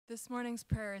This morning's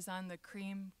prayer is on the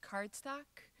cream cardstock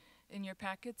in your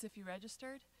packets if you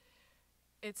registered.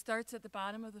 It starts at the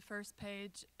bottom of the first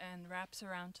page and wraps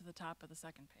around to the top of the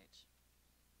second page.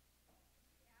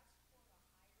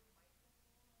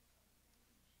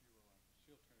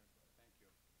 She'll turn it. Thank you.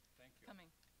 Thank you. Coming.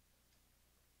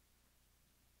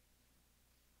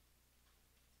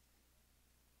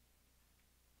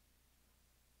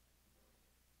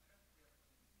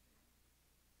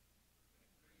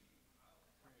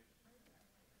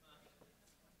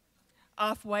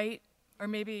 Off-white, or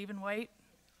maybe even white,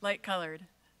 light colored.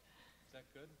 Is that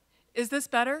good? Is this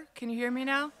better? Can you hear me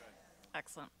now? Good.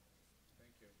 Excellent. Thank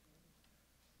you.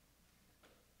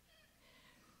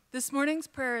 This morning's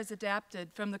prayer is adapted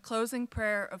from the closing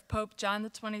prayer of Pope John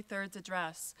XXIII's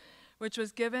address, which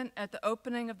was given at the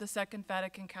opening of the Second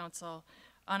Vatican Council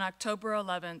on October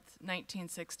 11th,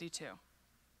 1962.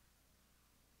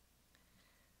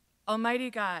 Almighty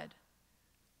God,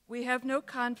 we have no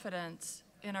confidence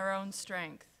in our own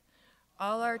strength.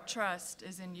 All our trust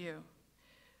is in you.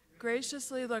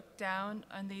 Graciously look down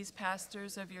on these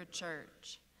pastors of your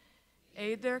church.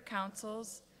 Aid their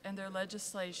counsels and their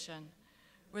legislation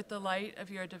with the light of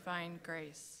your divine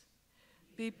grace.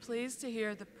 Be pleased to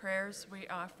hear the prayers we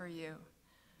offer you,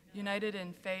 united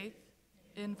in faith,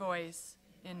 in voice,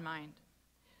 in mind.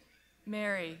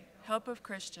 Mary, help of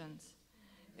Christians,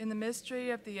 in the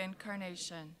mystery of the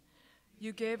Incarnation,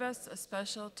 you gave us a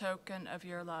special token of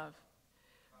your love.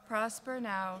 Prosper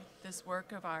now this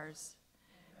work of ours.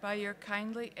 By your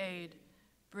kindly aid,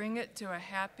 bring it to a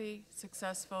happy,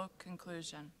 successful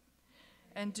conclusion.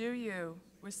 And do you,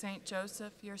 with Saint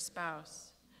Joseph, your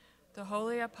spouse, the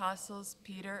holy apostles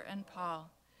Peter and Paul,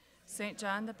 Saint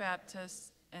John the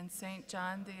Baptist, and Saint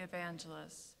John the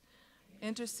Evangelist,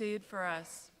 intercede for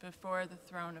us before the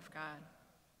throne of God.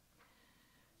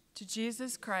 To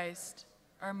Jesus Christ,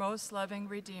 our most loving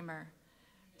Redeemer,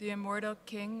 the immortal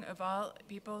King of all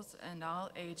peoples and all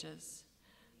ages,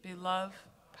 be love,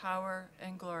 power,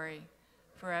 and glory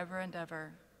forever and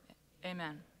ever.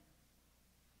 Amen.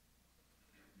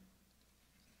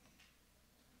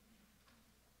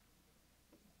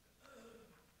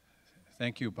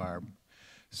 Thank you, Barb.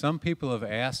 Some people have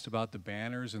asked about the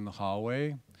banners in the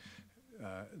hallway.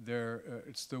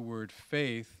 It's the word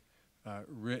faith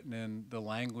written in the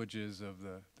languages of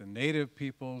the native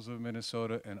peoples of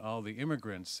Minnesota and all the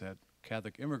immigrants that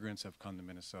Catholic immigrants have come to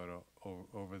Minnesota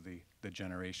over the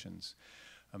generations.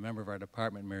 A member of our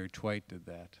department, Mary Twite, did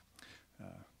that.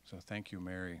 So thank you,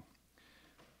 Mary.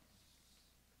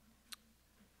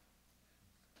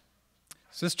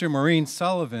 Sister Maureen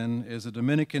Sullivan is a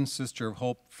Dominican Sister of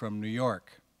Hope from New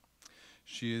York.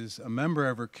 She is a member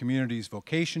of her community's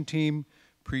vocation team,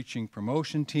 preaching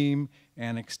promotion team,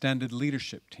 and extended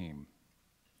leadership team.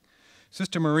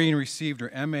 Sister Maureen received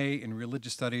her MA in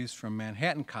Religious Studies from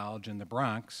Manhattan College in the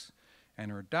Bronx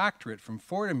and her doctorate from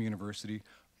Fordham University,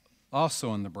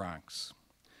 also in the Bronx.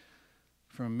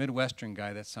 From a Midwestern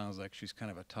guy, that sounds like she's kind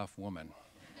of a tough woman.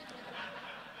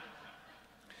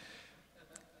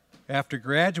 After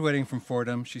graduating from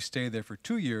Fordham, she stayed there for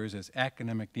 2 years as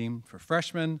academic dean for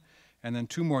freshmen, and then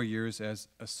 2 more years as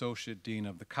associate dean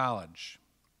of the college.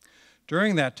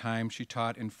 During that time, she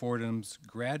taught in Fordham's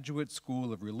Graduate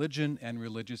School of Religion and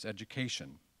Religious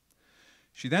Education.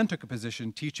 She then took a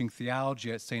position teaching theology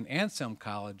at St. Anselm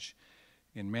College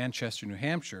in Manchester, New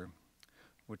Hampshire,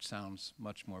 which sounds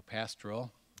much more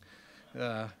pastoral,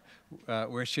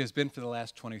 where she has been for the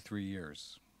last 23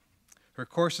 years. Her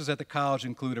courses at the college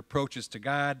include Approaches to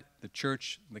God, the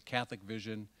Church, the Catholic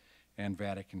Vision, and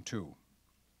Vatican II.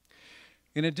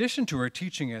 In addition to her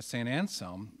teaching at St.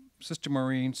 Anselm, Sister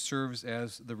Maureen serves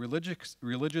as the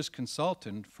religious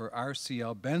consultant for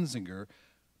RCL Benzinger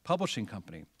Publishing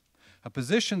Company, a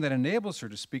position that enables her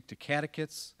to speak to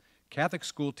catechists, Catholic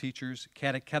school teachers,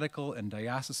 catechetical and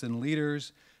diocesan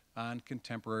leaders on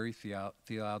contemporary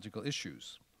theological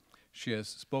issues. She has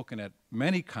spoken at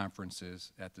many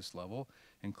conferences at this level,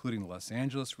 including the Los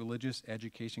Angeles Religious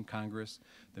Education Congress,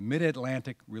 the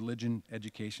Mid-Atlantic Religion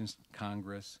Education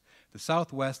Congress, the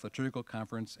Southwest Liturgical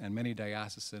Conference, and many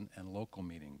diocesan and local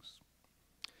meetings.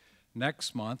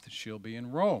 Next month, she'll be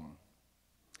in Rome,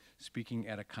 speaking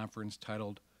at a conference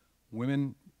titled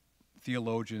Women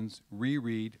Theologians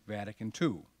Reread Vatican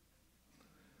II.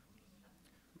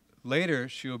 Later,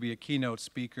 she will be a keynote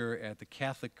speaker at the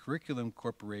Catholic Curriculum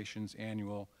Corporation's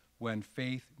annual When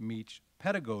Faith Meets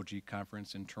Pedagogy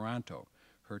conference in Toronto.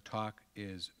 Her talk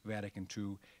is Vatican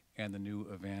II and the New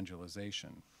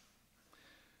Evangelization.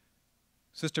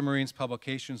 Sister Maureen's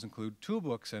publications include 2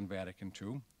 books on Vatican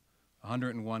II,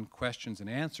 101 Questions and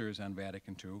Answers on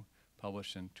Vatican II,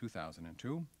 published in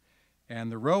 2002, and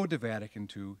The Road to Vatican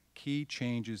II, Key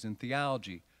Changes in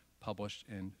Theology, published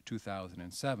in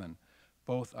 2007.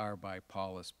 Both are by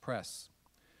Paulus Press.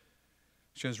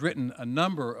 She has written a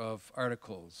number of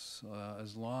articles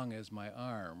as long as my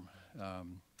arm.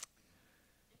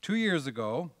 2 years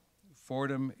ago,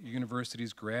 Fordham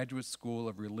University's Graduate School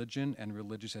of Religion and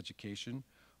Religious Education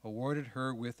awarded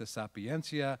her with the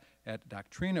Sapientia et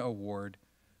Doctrina Award,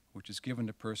 which is given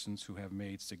to persons who have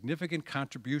made significant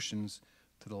contributions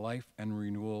to the life and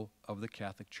renewal of the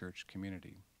Catholic Church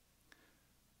community.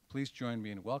 Please join me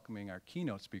in welcoming our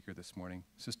keynote speaker this morning,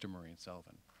 Sister Maureen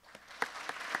Sullivan.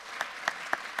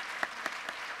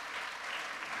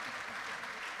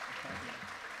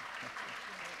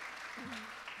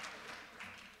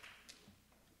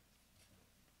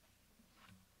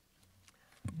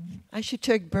 I should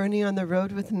take Bernie on the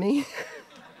road with me.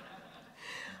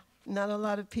 Not a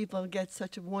lot of people get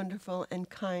such a wonderful and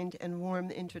kind and warm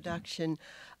introduction.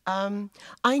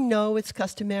 I know it's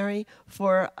customary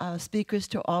for speakers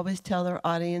to always tell their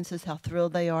audiences how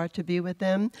thrilled they are to be with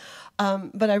them,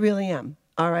 but I really am,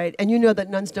 all right? And you know that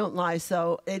nuns don't lie,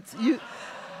 so it's you.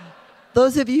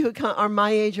 Those of you who are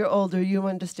my age or older, you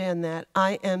understand that.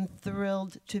 I am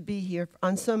thrilled to be here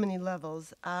on so many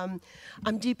levels. I'm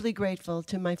deeply grateful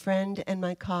to my friend and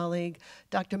my colleague,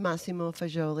 Dr. Massimo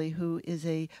Fagioli, who is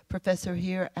a professor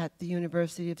here at the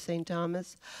University of St.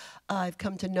 Thomas. I've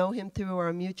come to know him through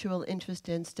our mutual interest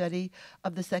and study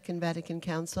of the Second Vatican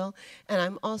Council, and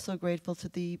I'm also grateful to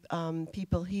the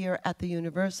people here at the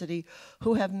university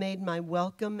who have made my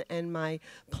welcome and my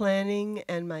planning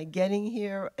and my getting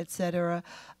here, etc.,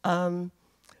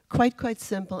 quite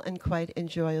simple and quite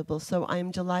enjoyable. So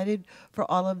I'm delighted for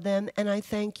all of them, and I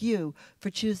thank you for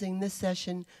choosing this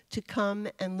session to come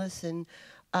and listen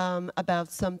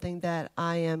about something that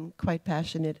I am quite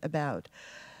passionate about.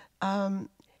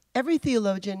 Every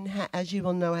theologian, as you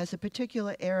will know, has a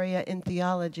particular area in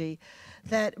theology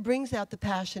that brings out the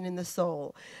passion in the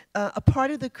soul, a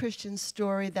part of the Christian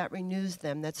story that renews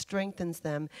them, that strengthens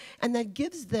them, and that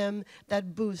gives them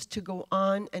that boost to go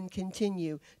on and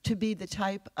continue to be the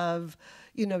type of,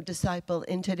 disciple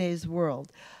in today's world.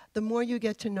 The more you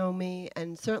get to know me,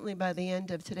 and certainly by the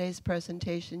end of today's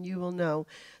presentation, you will know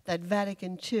that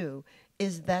Vatican II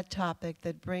is that topic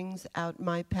that brings out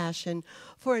my passion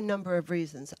for a number of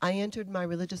reasons. I entered my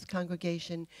religious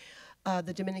congregation,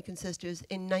 the Dominican Sisters,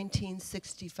 in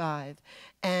 1965,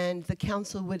 and the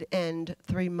council would end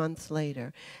 3 months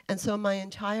later. And so my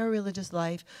entire religious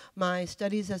life, my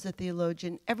studies as a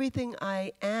theologian, everything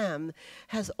I am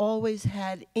has always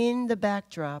had in the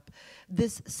backdrop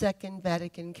this Second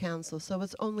Vatican Council. So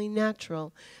it's only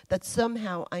natural that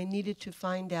somehow I needed to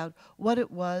find out what it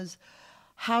was.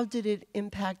 How did it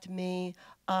impact me?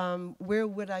 Where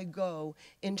would I go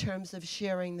in terms of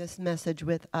sharing this message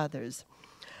with others?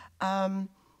 For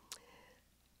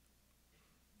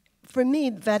me,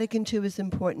 Vatican II is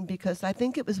important because I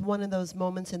think it was one of those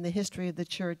moments in the history of the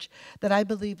Church that I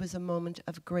believe was a moment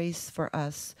of grace for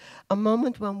us, a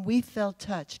moment when we felt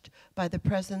touched by the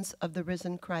presence of the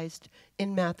risen Christ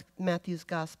in Matthew's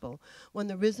Gospel, when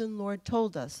the risen Lord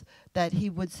told us that he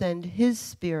would send his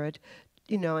Spirit,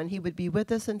 and he would be with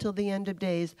us until the end of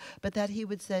days, but that he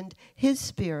would send his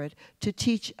Spirit to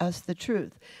teach us the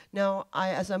truth. Now,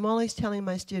 as I'm always telling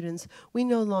my students, we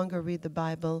no longer read the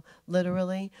Bible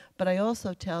literally, but I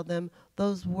also tell them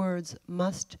those words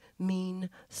must mean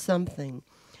something.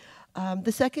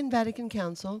 The Second Vatican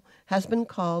Council has been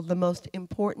called the most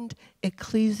important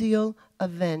ecclesial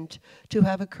event to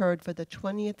have occurred for the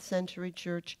 20th century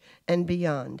church and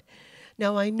beyond.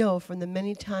 Now, I know from the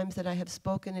many times that I have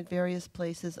spoken at various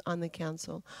places on the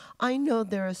council, I know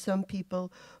there are some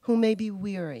people who may be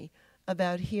weary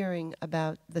about hearing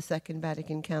about the Second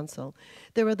Vatican Council.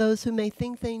 There are those who may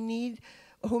think they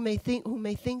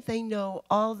they know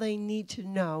all they need to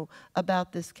know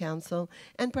about this council,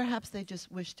 and perhaps they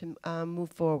just wish to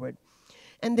move forward.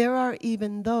 And there are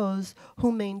even those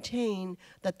who maintain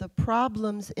that the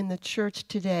problems in the church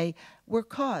today were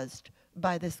caused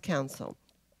by this council.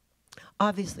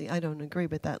 Obviously, I don't agree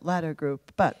with that latter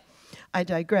group, but I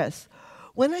digress.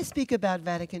 When I speak about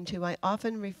Vatican II, I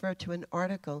often refer to an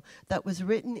article that was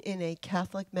written in a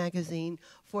Catholic magazine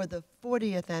for the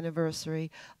 40th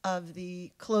anniversary of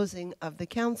the closing of the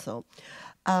council.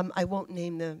 I won't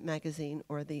name the magazine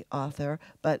or the author,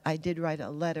 but I did write a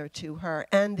letter to her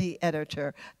and the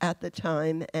editor at the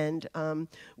time, and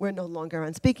we're no longer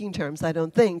on speaking terms, I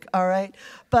don't think, all right?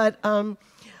 But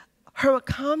her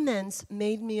comments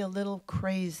made me a little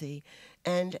crazy,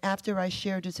 and after I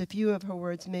share just a few of her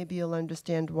words, maybe you'll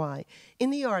understand why. In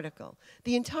the article,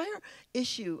 the entire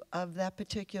issue of that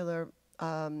particular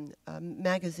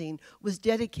magazine was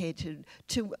dedicated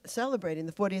to celebrating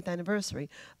the 40th anniversary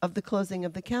of the closing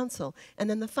of the council. And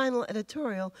then the final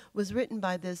editorial was written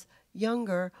by this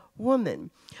younger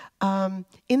woman.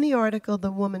 In the article,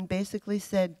 the woman basically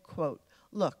said, quote,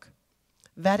 "Look,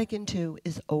 Vatican II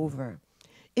is over.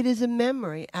 It is a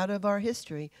memory out of our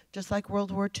history, just like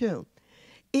World War II.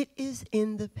 It is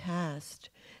in the past.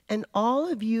 And all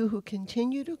of you who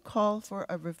continue to call for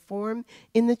a reform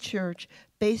in the church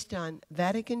based on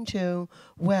Vatican II,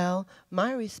 well,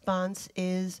 my response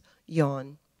is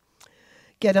yawn.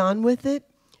 Get on with it.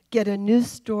 Get a new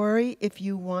story if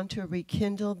you want to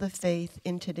rekindle the faith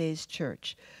in today's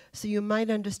church." So you might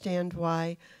understand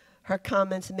why her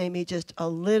comments made me just a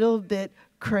little bit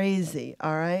crazy,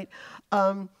 all right?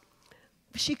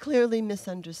 She clearly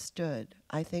misunderstood,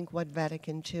 I think, what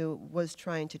Vatican II was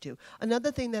trying to do. Another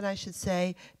thing that I should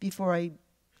say before I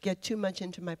get too much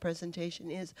into my presentation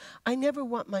is I never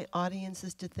want my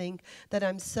audiences to think that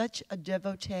I'm such a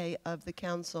devotee of the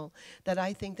council that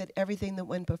I think that everything that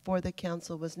went before the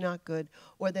council was not good,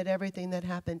 or that everything that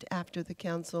happened after the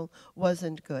council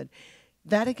wasn't good.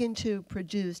 Vatican II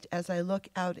produced, as I look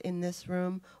out in this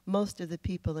room, most of the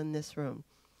people in this room.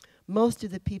 Most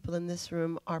of the people in this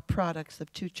room are products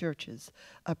of two churches,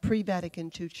 a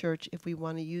pre-Vatican II church, if we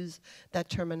want to use that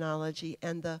terminology,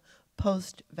 and the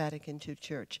post-Vatican II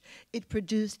church. It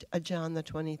produced a John the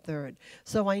 23rd.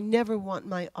 So I never want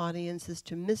my audiences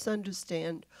to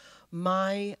misunderstand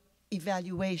my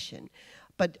evaluation.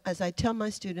 But as I tell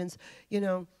my students, you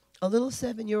know, a little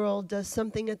 7-year-old does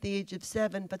something at the age of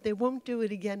 7, but they won't do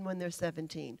it again when they're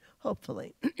 17,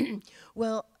 hopefully.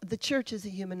 Well, the church is a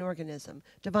human organism,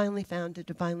 divinely founded,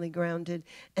 divinely grounded,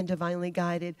 and divinely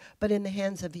guided, but in the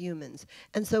hands of humans.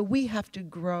 And so we have to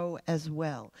grow as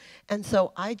well. And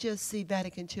so I just see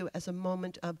Vatican II as a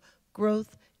moment of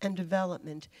growth and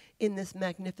development in this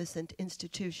magnificent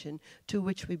institution to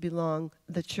which we belong,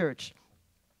 the church.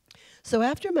 So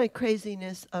after my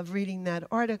craziness of reading that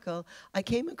article, I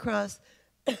came across,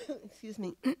 excuse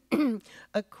me,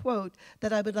 a quote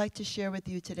that I would like to share with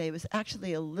you today. It was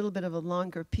actually a little bit of a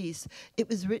longer piece. It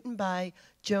was written by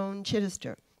Joan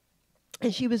Chittister.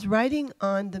 And she was writing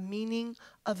on the meaning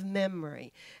of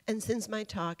memory. And since my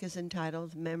talk is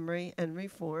entitled Memory and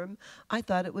Reform, I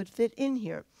thought it would fit in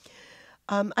here.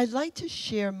 I'd like to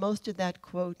share most of that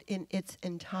quote in its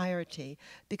entirety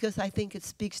because I think it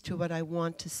speaks to what I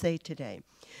want to say today.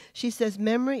 She says,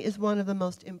 "Memory is one of the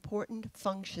most important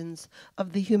functions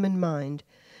of the human mind.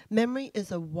 Memory is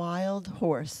a wild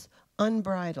horse,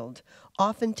 unbridled,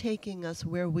 often taking us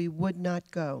where we would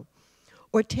not go,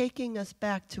 or taking us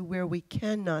back to where we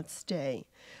cannot stay,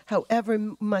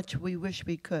 however much we wish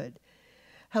we could.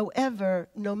 However,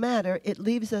 no matter, it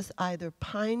leaves us either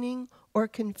pining or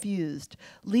confused,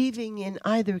 leaving in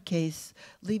either case,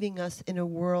 leaving us in a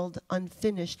world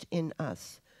unfinished in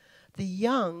us. The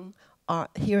young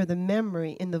hear the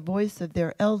memory in the voice of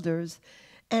their elders,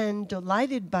 and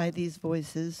delighted by these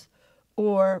voices,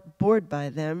 or bored by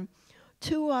them,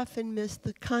 too often miss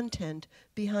the content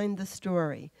behind the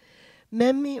story.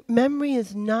 Memory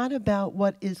is not about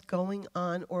what is going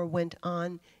on or went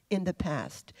on in the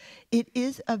past. It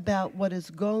is about what is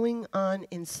going on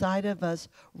inside of us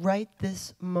right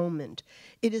this moment.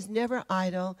 It is never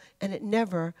idle, and it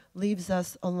never leaves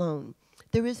us alone.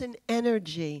 There is an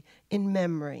energy in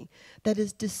memory that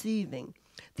is deceiving.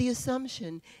 The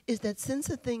assumption is that since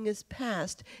a thing is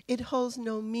past, it holds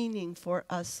no meaning for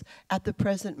us at the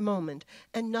present moment,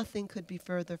 and nothing could be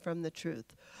further from the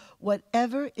truth.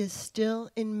 Whatever is still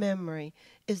in memory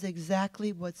is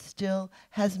exactly what still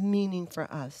has meaning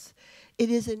for us. It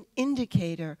is an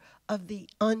indicator of the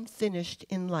unfinished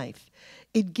in life.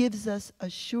 It gives us a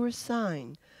sure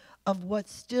sign of what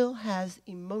still has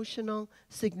emotional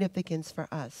significance for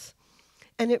us.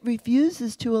 And it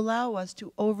refuses to allow us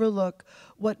to overlook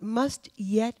what must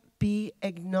yet be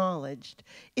acknowledged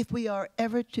if we are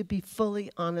ever to be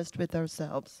fully honest with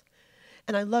ourselves.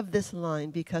 And I love this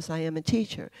line because I am a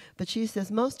teacher. But she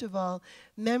says, most of all,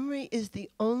 memory is the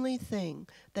only thing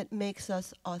that makes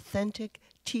us authentic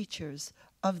teachers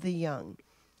of the young.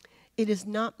 It is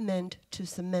not meant to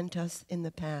cement us in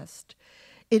the past.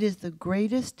 It is the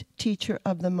greatest teacher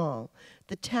of them all.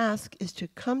 The task is to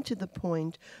come to the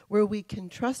point where we can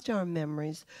trust our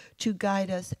memories to guide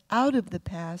us out of the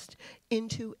past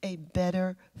into a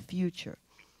better future.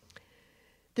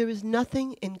 There is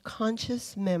nothing in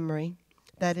conscious memory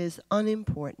that is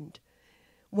unimportant.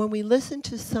 When we listen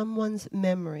to someone's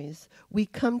memories, we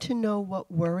come to know what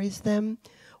worries them,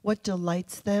 what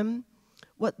delights them,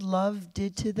 what love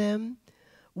did to them,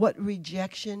 what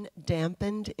rejection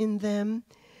dampened in them,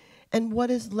 and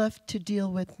what is left to deal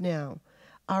with now.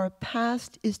 our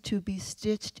past is to be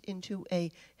stitched into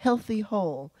a healthy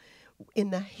whole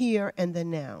in the here and the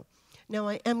now. Now,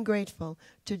 I am grateful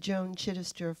to Joan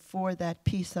Chittister for that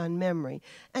piece on memory.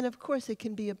 And of course, it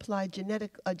can be applied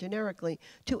generically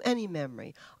to any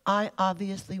memory. I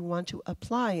obviously want to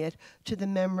apply it to the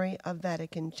memory of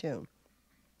Vatican II.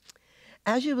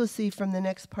 As you will see from the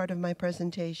next part of my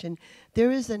presentation,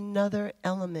 there is another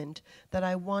element that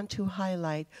I want to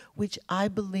highlight, which I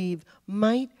believe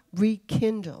might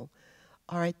rekindle,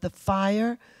 all right, the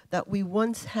fire that we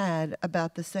once had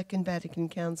about the Second Vatican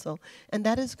Council, and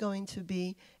that is going to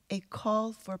be a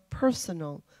call for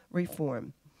personal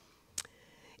reform.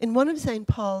 In one of St.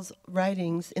 Paul's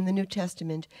writings in the New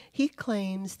Testament, he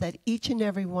claims that each and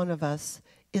every one of us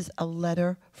is a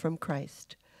letter from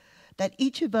Christ, that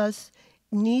each of us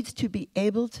needs to be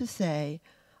able to say,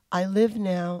 I live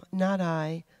now, not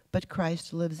I, but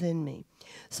Christ lives in me.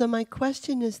 So my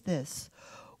question is this: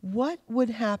 what would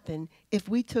happen if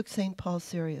we took St. Paul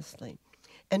seriously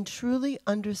and truly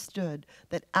understood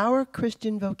that our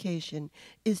Christian vocation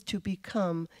is to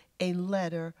become a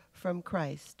letter from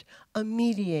Christ, a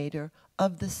mediator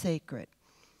of the sacred?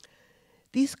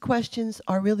 These questions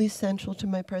are really central to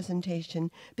my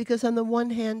presentation because on the one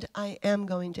hand, I am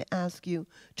going to ask you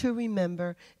to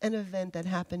remember an event that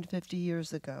happened 50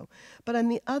 years ago. But on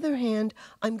the other hand,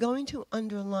 I'm going to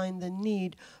underline the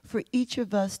need for each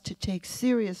of us to take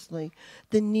seriously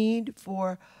the need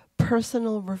for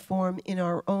personal reform in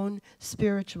our own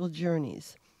spiritual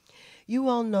journeys. You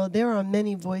all know there are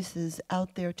many voices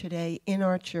out there today in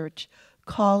our church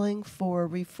calling for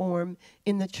reform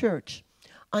in the church.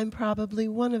 I'm probably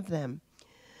one of them.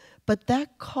 But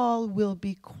that call will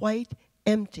be quite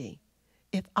empty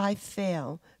if I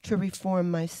fail to reform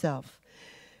myself.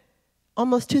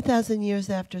 Almost 2,000 years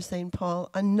after St. Paul,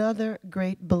 another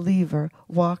great believer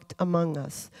walked among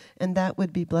us, and that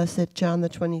would be Blessed John the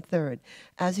 23rd.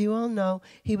 As you all know,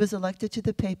 he was elected to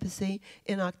the papacy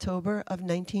in October of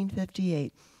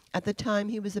 1958. At the time,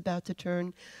 he was about to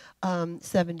turn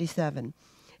 77.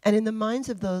 And in the minds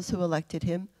of those who elected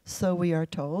him, so we are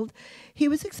told, he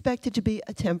was expected to be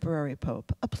a temporary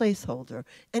pope, a placeholder,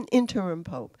 an interim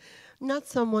pope, not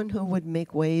someone who would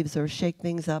make waves or shake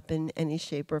things up in any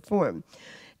shape or form.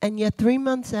 And yet 3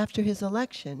 months after his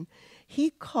election, he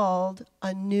called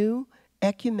a new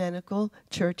ecumenical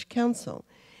church council.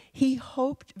 He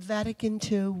hoped Vatican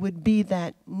II would be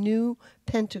that new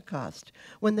Pentecost,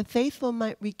 when the faithful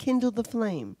might rekindle the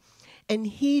flame and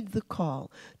heed the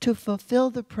call to fulfill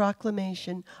the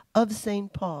proclamation of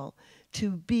St. Paul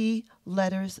to be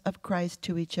letters of Christ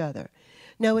to each other.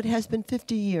 Now, it has been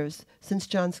 50 years since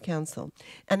John's Council,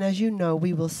 and as you know,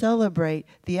 we will celebrate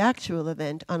the actual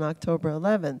event on October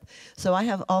 11th. So I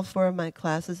have all 4 of my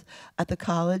classes at the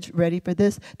college ready for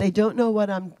this. They don't know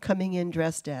what I'm coming in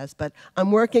dressed as, but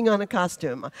I'm working on a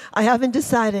costume. I haven't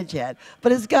decided yet,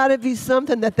 but it's got to be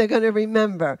something that they're going to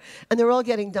remember. And they're all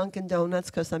getting Dunkin' Donuts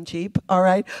because I'm cheap, all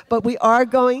right? But we are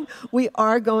going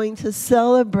to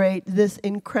celebrate this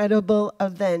incredible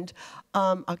event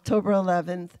October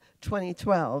 11th,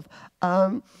 2012.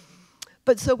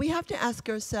 But so we have to ask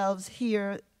ourselves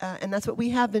here, and that's what we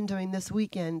have been doing this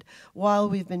weekend while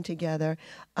we've been together.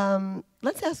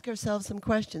 Let's ask ourselves some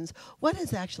questions. What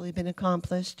has actually been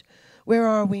accomplished? Where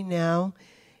are we now?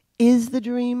 Is the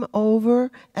dream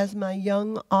over, as my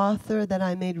young author that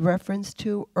I made reference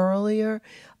to earlier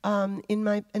in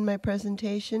my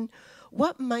presentation?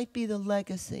 What might be the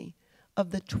legacy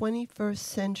of the 21st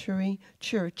century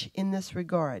church in this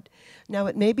regard? Now,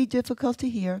 it may be difficult to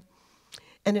hear,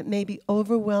 and it may be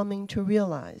overwhelming to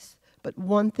realize, but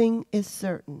one thing is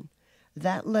certain: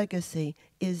 that legacy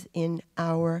is in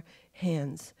our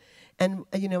hands. And,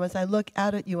 you know, as I look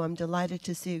out at you, I'm delighted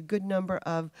to see a good number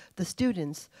of the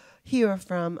students here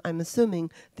from, I'm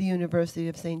assuming, the University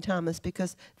of St. Thomas,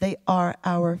 because they are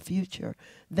our future.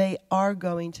 They are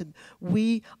going to,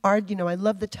 we are, you know, I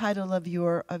love the title of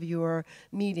your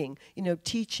meeting, you know,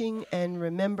 teaching and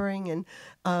remembering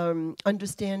and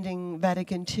understanding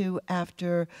Vatican II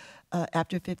after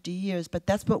 50 years, but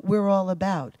that's what we're all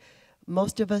about.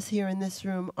 Most of us here in this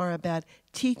room are about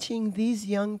teaching these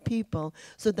young people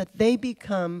so that they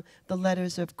become the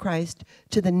letters of Christ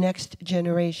to the next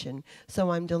generation. So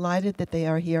I'm delighted that they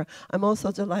are here. I'm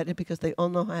also delighted because they all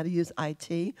know how to use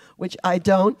IT, which I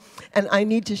don't. And I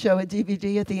need to show a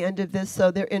DVD at the end of this, so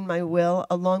they're in my will,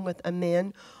 along with a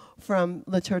man from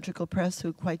Liturgical Press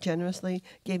who quite generously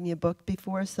gave me a book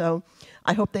before. So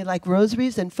I hope they like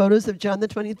rosaries and photos of John the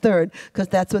 23rd, because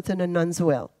that's what's in a nun's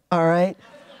will, all right?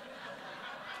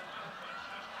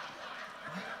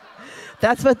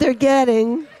 That's what they're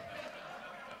getting.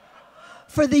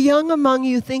 For the young among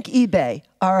you, think eBay,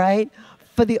 all right?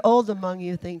 For the old among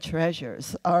you, think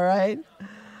treasures, all right?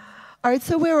 All right,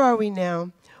 so where are we now?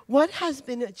 What has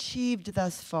been achieved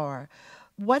thus far?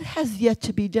 What has yet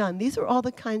to be done? These are all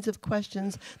the kinds of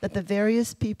questions that the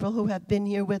various people who have been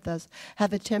here with us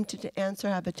have attempted to answer,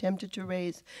 have attempted to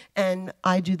raise, and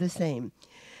I do the same.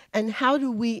 And how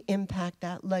do we impact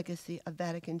that legacy of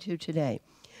Vatican II today?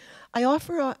 I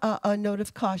offer a note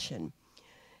of caution.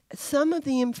 Some of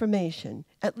the information,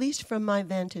 at least from my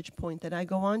vantage point that I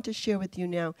go on to share with you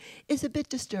now, is a bit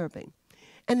disturbing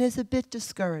and is a bit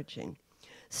discouraging.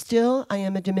 Still, I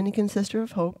am a Dominican Sister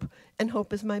of Hope, and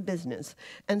hope is my business.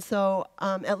 And so,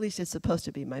 at least it's supposed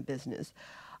to be my business.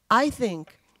 I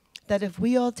think that if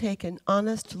we all take an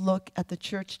honest look at the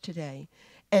church today,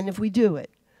 and if we do it,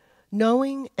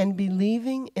 knowing and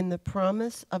believing in the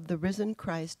promise of the risen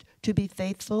Christ to be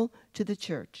faithful to the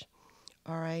church,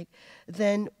 all right,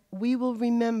 then we will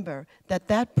remember that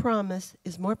that promise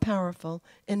is more powerful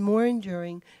and more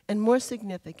enduring and more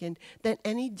significant than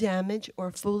any damage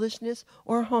or foolishness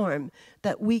or harm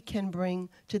that we can bring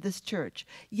to this church.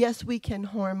 Yes, we can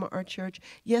harm our church.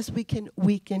 Yes, we can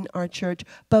weaken our church,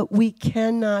 but we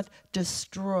cannot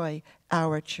destroy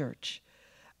our church.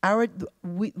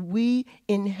 We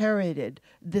inherited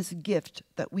this gift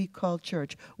that we call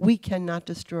church. We cannot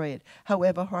destroy it,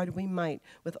 however hard we might,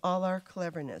 with all our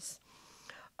cleverness.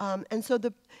 And so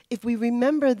if we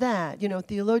remember that,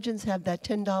 theologians have that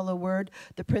 $10 word,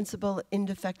 the principle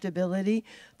indefectibility,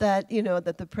 that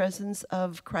the presence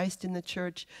of Christ in the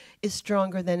church is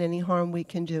stronger than any harm we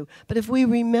can do. But if we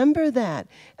remember that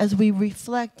as we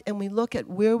reflect and we look at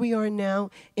where we are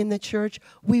now in the church,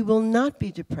 we will not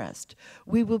be depressed.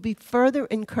 We will be further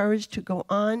encouraged to go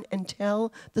on and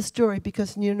tell the story,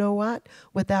 because you know what?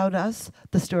 Without us,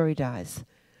 the story dies.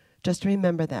 Just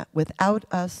remember that. Without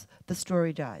us, the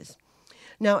story dies.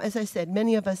 Now, as I said,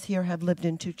 many of us here have lived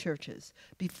in two churches,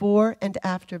 before and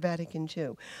after Vatican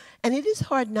II. And it is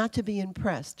hard not to be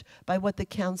impressed by what the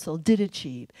Council did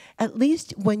achieve, at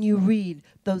least when you read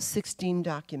those 16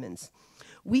 documents.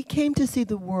 We came to see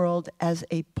the world as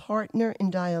a partner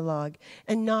in dialogue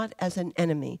and not as an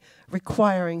enemy,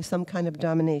 requiring some kind of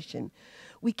domination.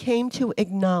 We came to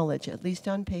acknowledge, at least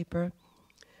on paper,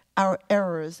 our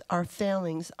errors, our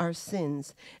failings, our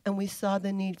sins, and we saw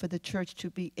the need for the church to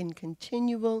be in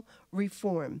continual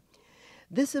reform.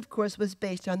 This, of course, was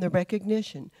based on the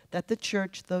recognition that the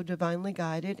church, though divinely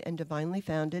guided and divinely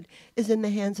founded, is in the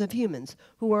hands of humans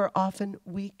who are often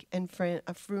weak and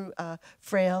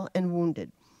frail and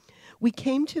wounded. We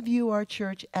came to view our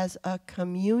church as a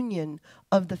communion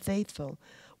of the faithful,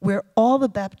 where all the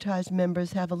baptized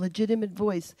members have a legitimate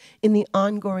voice in the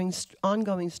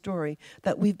ongoing story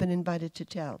that we've been invited to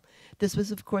tell. This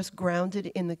was, of course, grounded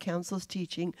in the Council's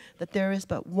teaching that there is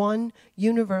but one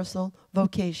universal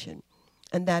vocation,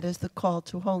 and that is the call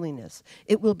to holiness.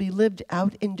 It will be lived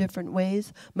out in different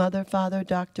ways: mother, father,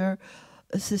 doctor,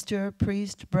 sister,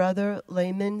 priest, brother,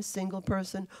 layman, single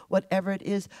person, whatever it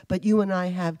is, but you and I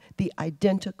have the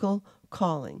identical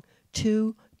calling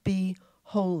to be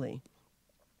holy.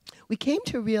 We came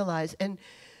to realize, and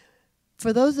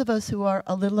for those of us who are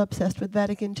a little obsessed with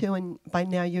Vatican II, and by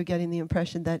now you're getting the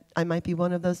impression that I might be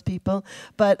one of those people,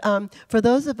 but for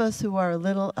those of us who are a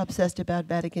little obsessed about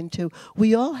Vatican II,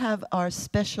 we all have our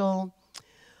special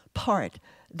part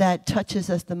that touches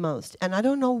us the most. And I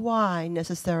don't know why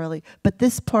necessarily, but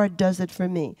this part does it for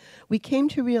me. We came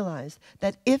to realize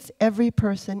that if every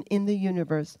person in the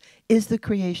universe is the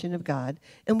creation of God,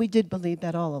 and we did believe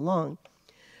that all along,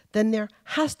 then there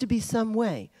has to be some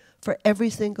way for every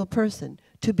single person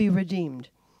to be redeemed.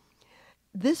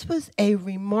 This was a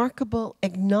remarkable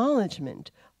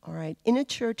acknowledgement, all right, in a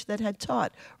church that had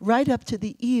taught right up to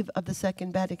the eve of the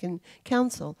Second Vatican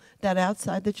Council that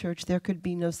outside the church there could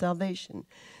be no salvation.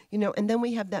 And then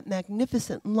we have that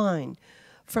magnificent line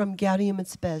from Gaudium et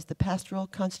Spes, the Pastoral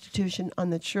Constitution on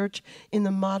the Church in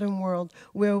the Modern World,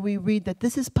 where we read that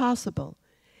this is possible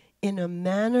in a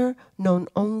manner known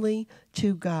only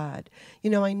to God.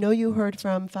 I know you heard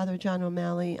from Father John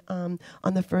O'Malley on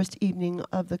the first evening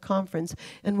of the conference,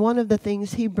 and one of the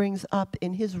things he brings up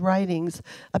in his writings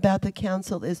about the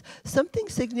council is something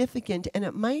significant, and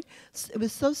it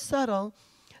was so subtle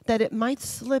that it might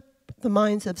slip the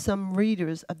minds of some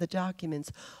readers of the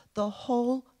documents. The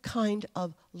whole kind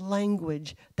of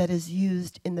language that is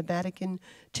used in the Vatican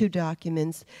II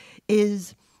documents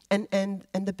is, and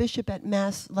the bishop at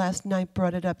Mass last night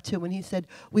brought it up too when he said,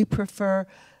 we prefer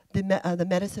the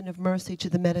medicine of mercy to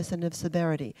the medicine of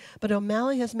severity. But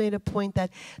O'Malley has made a point that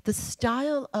the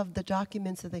style of the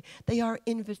documents, they are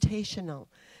invitational.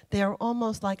 They are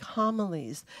almost like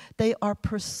homilies. They are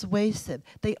persuasive.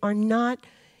 They are not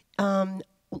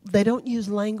They don't use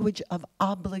language of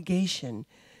obligation.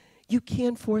 You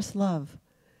can't force love,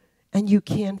 and you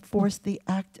can't force the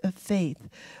act of faith.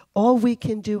 All we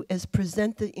can do is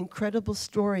present the incredible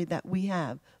story that we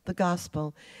have, the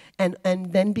gospel, and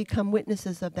then become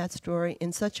witnesses of that story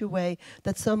in such a way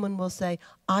that someone will say,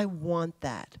 I want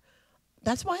that.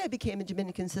 That's why I became a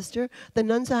Dominican sister. The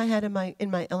nuns I had in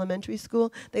my elementary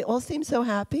school, they all seemed so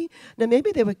happy. Now,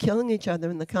 maybe they were killing each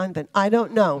other in the convent. I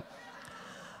don't know.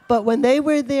 But when they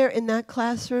were there in that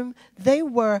classroom, they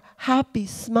were happy,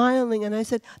 smiling, and I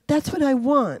said, that's what I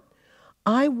want.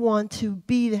 I want to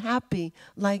be happy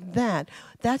like that.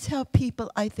 That's how people,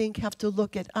 I think, have to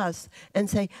look at us and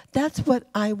say, that's what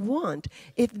I want.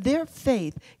 If their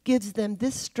faith gives them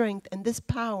this strength and this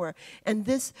power and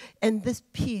this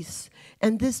peace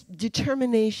and this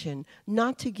determination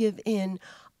not to give in,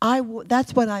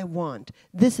 that's what I want.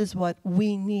 This is what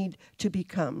we need to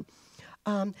become.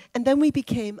 And then we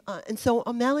became, and so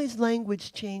O'Malley's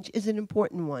language change is an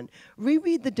important one.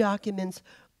 Reread the documents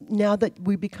now that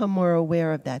we become more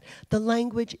aware of that. The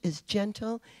language is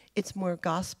gentle, it's more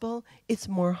gospel, it's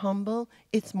more humble,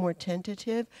 it's more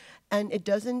tentative, and it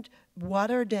doesn't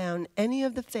water down any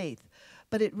of the faith,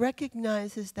 but it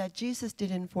recognizes that Jesus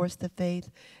didn't force the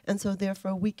faith, and so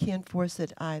therefore we can't force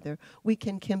it either. We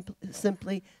can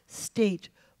simply state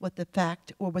what the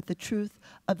fact or what the truth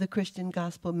of the Christian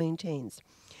gospel maintains.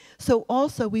 So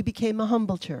also we became a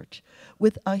humble church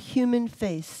with a human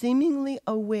face, seemingly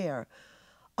aware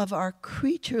of our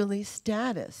creaturely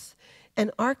status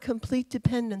and our complete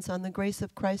dependence on the grace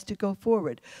of Christ to go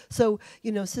forward. So,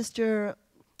 Sister,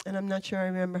 and I'm not sure I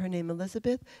remember her name,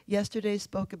 Elizabeth, yesterday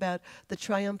spoke about the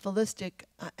triumphalistic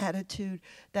attitude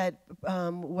that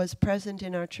was present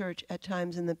in our church at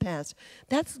times in the past.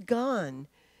 That's gone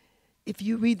if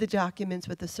you read the documents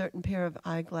with a certain pair of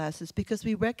eyeglasses, because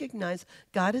we recognize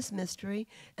God is mystery,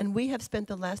 and we have spent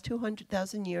the last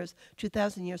 2,000 years,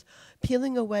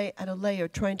 peeling away at a layer,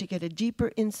 trying to get a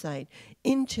deeper insight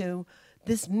into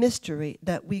this mystery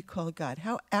that we call God.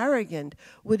 How arrogant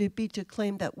would it be to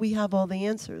claim that we have all the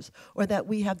answers or that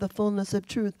we have the fullness of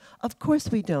truth? Of course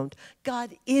we don't.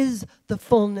 God is the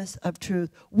fullness of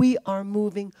truth. We are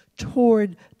moving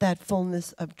toward that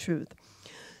fullness of truth.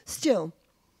 Still,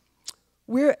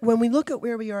 when we look at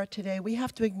where we are today, we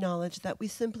have to acknowledge that we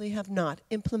simply have not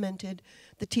implemented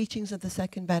the teachings of the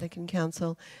Second Vatican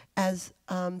Council as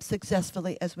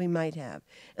successfully as we might have.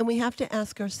 And we have to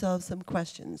ask ourselves some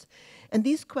questions. And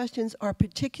these questions are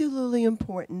particularly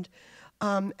important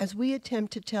as we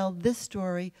attempt to tell this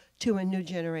story to a new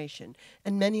generation.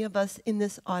 And many of us in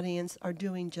this audience are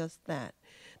doing just that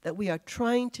we are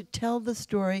trying to tell the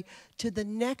story to the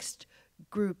next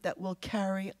group that will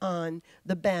carry on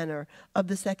the banner of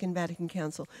the Second Vatican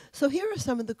Council. So here are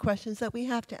some of the questions that we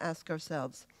have to ask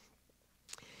ourselves.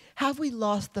 Have we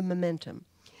lost the momentum?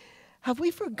 Have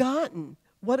we forgotten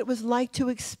what it was like to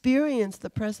experience the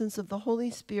presence of the Holy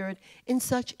Spirit in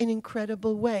such an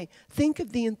incredible way? Think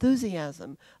of the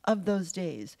enthusiasm of those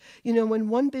days. When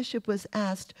one bishop was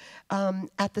asked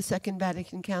at the Second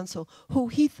Vatican Council who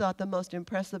he thought the most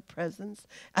impressive presence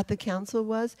at the council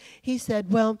was, he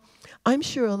said, well, I'm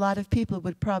sure a lot of people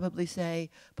would probably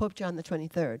say Pope John the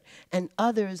 23rd, and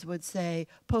others would say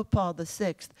Pope Paul the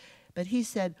 6th. But he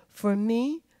said, for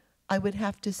me, I would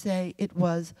have to say it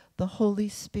was the Holy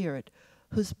Spirit,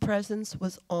 whose presence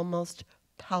was almost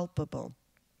palpable.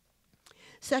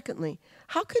 Secondly,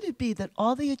 how could it be that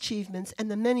all the achievements and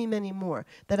the many, many more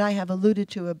that I have alluded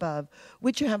to above,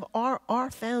 which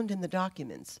are found in the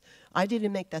documents, I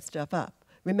didn't make that stuff up.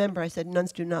 Remember, I said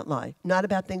nuns do not lie, not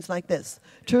about things like this.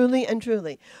 Truly and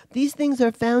truly. These things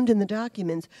are found in the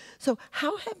documents. So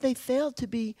how have they failed to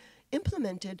be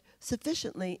implemented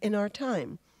sufficiently in our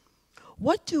time?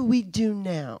 What do we do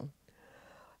now?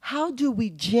 How do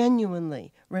we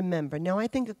genuinely remember? Now, I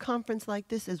think a conference like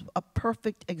this is a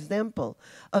perfect example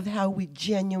of how we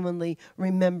genuinely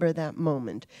remember that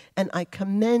moment. And I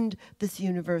commend this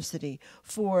university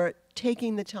for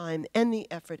taking the time and the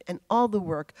effort and all the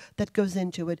work that goes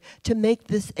into it to make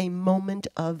this a moment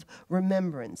of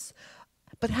remembrance.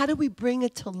 But how do we bring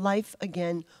it to life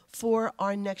again for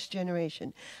our next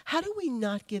generation? How do we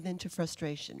not give in to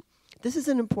frustration? This is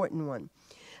an important one.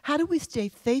 How do we stay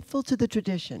faithful to the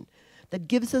tradition that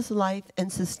gives us life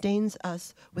and sustains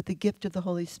us with the gift of the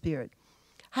Holy Spirit?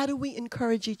 How do we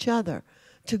encourage each other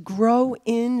to grow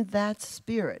in that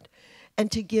spirit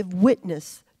and to give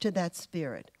witness to that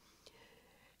spirit?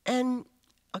 And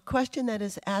a question that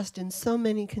is asked in so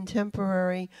many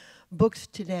contemporary books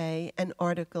today and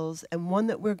articles, and one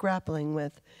that we're grappling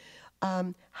with,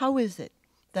 how is it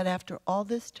that after all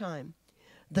this time,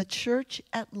 the Church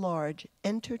at large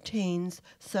entertains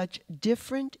such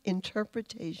different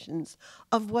interpretations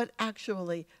of what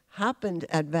actually happened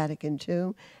at Vatican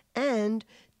II and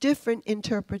different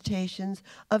interpretations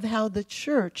of how the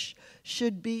Church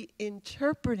should be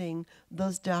interpreting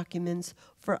those documents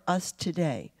for us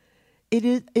today. It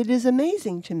is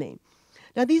amazing to me.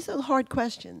 Now, these are hard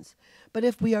questions, but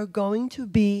if we are going to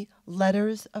be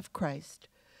letters of Christ,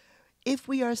 if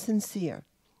we are sincere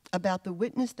about the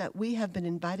witness that we have been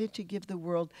invited to give the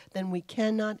world, then we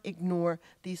cannot ignore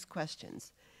these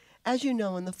questions. As you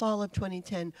know, in the fall of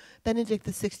 2010, Benedict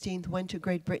XVI went to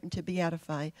Great Britain to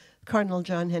beatify Cardinal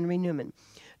John Henry Newman.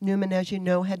 Newman, as you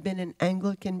know, had been an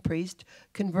Anglican priest,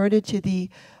 converted to the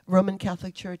Roman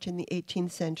Catholic Church in the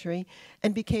 18th century,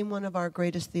 and became one of our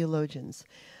greatest theologians.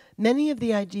 Many of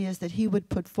the ideas that he would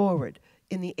put forward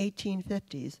in the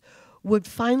 1850s would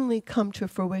finally come to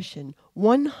fruition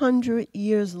 100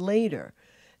 years later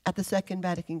at the Second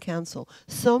Vatican Council,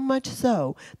 so much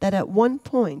so that at one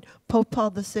point Pope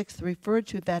Paul VI referred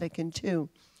to Vatican II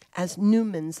as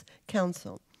Newman's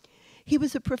Council. He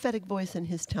was a prophetic voice in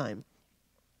his time.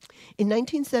 In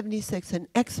 1976, an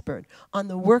expert on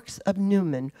the works of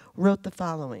Newman wrote the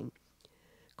following,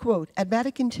 quote, "At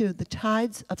Vatican II, the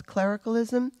tides of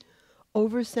clericalism,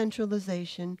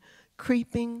 over-centralization,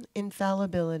 creeping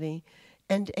infallibility,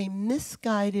 and a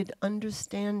misguided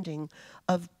understanding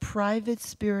of private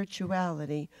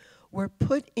spirituality were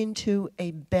put into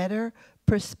a better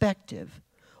perspective,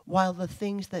 while the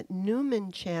things that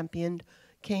Newman championed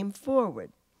came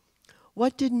forward."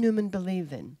 What did Newman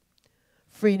believe in?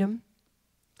 Freedom,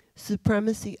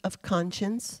 supremacy of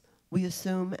conscience, we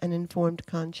assume an informed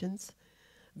conscience,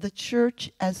 the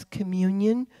Church as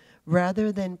communion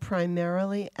rather than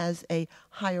primarily as a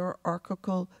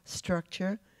hierarchical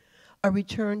structure, a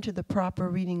return to the proper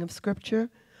reading of Scripture,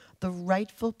 the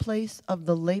rightful place of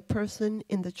the layperson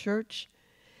in the Church,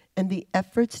 and the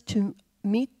efforts to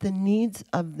meet the needs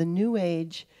of the New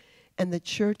Age and the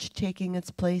Church taking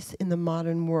its place in the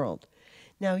modern world.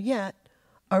 Now yet,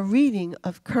 a reading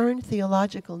of current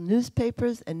theological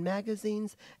newspapers and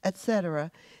magazines,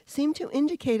 etc., seem to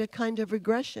indicate a kind of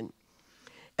regression,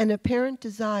 an apparent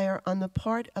desire on the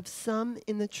part of some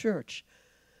in the Church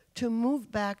to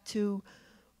move back to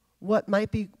what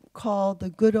might be called the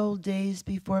good old days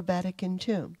before Vatican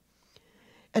II.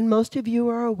 And most of you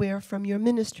are aware from your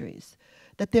ministries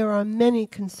that there are many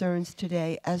concerns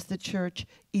today as the Church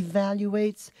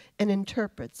evaluates and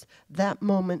interprets that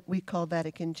moment we call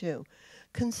Vatican II.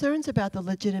 Concerns about the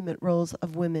legitimate roles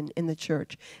of women in the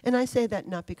Church. And I say that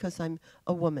not because I'm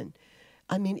a woman.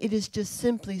 I mean, it is just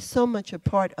simply so much a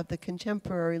part of the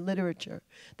contemporary literature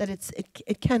that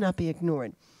it cannot be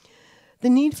ignored. The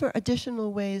need for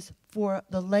additional ways for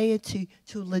the laity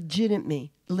to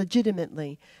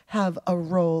legitimately have a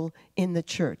role in the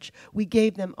Church. We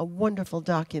gave them a wonderful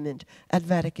document at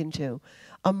Vatican II,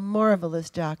 a marvelous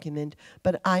document,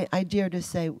 but I dare to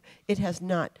say it has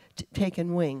not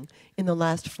taken wing in the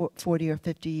last 40 or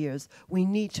 50 years. We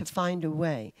need to find a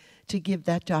way to give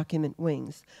that document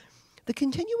wings. The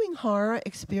continuing horror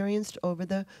experienced over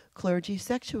the clergy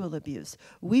sexual abuse.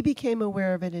 We became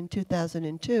aware of it in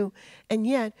 2002, and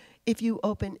yet, if you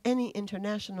open any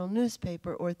international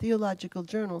newspaper or theological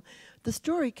journal, the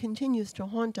story continues to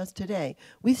haunt us today.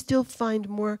 We still find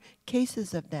more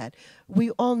cases of that. We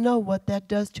all know what that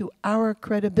does to our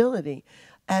credibility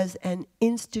as an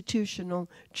institutional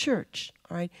church,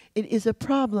 all right? It is a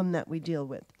problem that we deal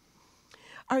with.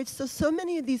 All right, so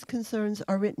many of these concerns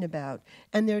are written about,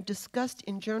 and they're discussed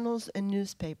in journals and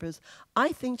newspapers.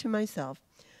 I think to myself,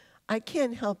 I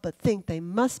can't help but think they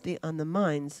must be on the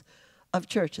minds of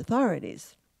church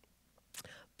authorities.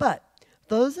 But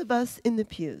those of us in the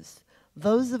pews,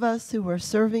 those of us who are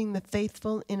serving the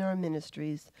faithful in our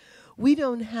ministries, we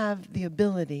don't have the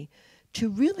ability to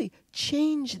really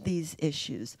change these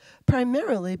issues,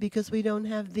 primarily because we don't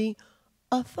have the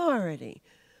authority.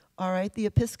 All right, the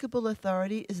Episcopal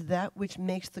authority is that which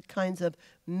makes the kinds of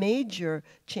major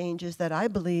changes that I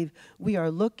believe we are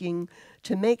looking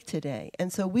to make today.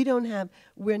 And so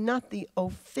we're not the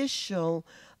official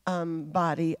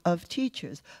body of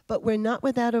teachers, but we're not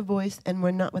without a voice and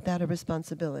we're not without a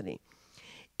responsibility.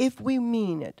 If we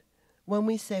mean it, when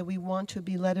we say we want to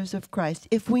be letters of Christ,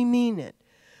 if we mean it,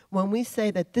 when we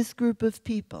say that this group of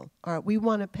people, we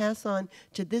want to pass on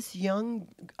to this young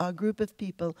group of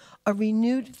people a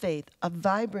renewed faith, a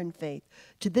vibrant faith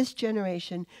to this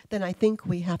generation, then I think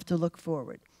we have to look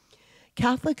forward.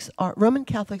 Roman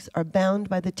Catholics are bound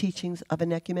by the teachings of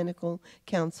an ecumenical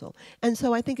council. And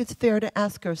so I think it's fair to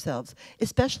ask ourselves,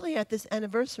 especially at this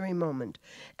anniversary moment,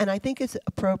 and I think it's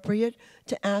appropriate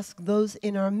to ask those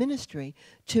in our ministry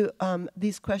to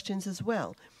these questions as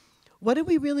well. What do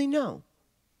we really know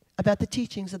about the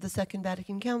teachings of the Second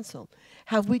Vatican Council?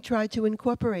 Have we tried to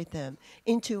incorporate them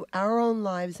into our own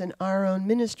lives and our own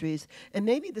ministries? And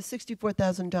maybe the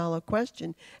 $64,000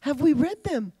 question, have we read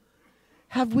them?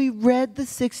 Have we read the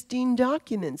 16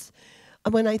 documents?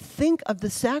 When I think of the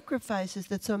sacrifices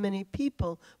that so many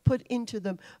people put into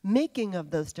the making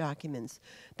of those documents,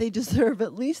 they deserve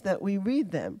at least that we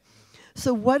read them.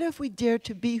 So what if we dare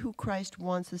to be who Christ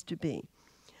wants us to be?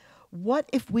 What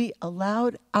if we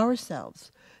allowed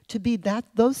ourselves to be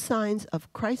those signs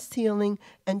of Christ's healing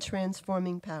and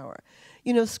transforming power?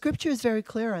 You know, Scripture is very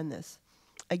clear on this.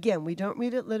 Again, we don't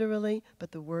read it literally,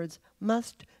 but the words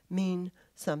must mean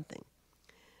something.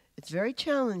 It's very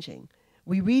challenging.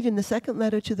 We read in the second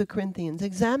letter to the Corinthians,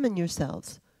 examine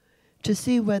yourselves to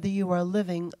see whether you are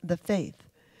living the faith.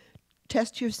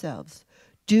 Test yourselves.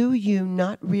 Do you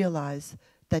not realize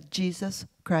that Jesus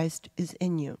Christ is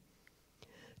in you?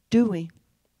 Do we?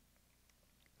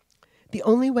 The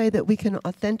only way that we can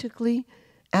authentically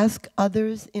ask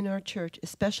others in our church,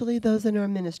 especially those in our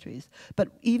ministries, but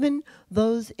even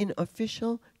those in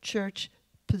official church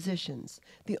positions,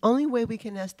 the only way we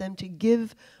can ask them to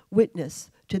give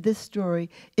witness to this story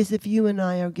is if you and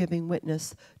I are giving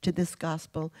witness to this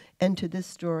gospel and to this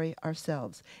story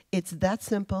ourselves. It's that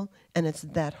simple and it's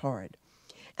that hard.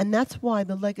 And that's why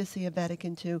the legacy of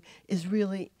Vatican II is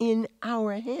really in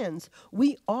our hands.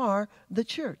 We are the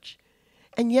church.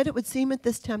 And yet it would seem at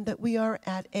this time that we are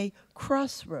at a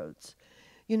crossroads.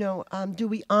 You know, do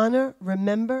we honor,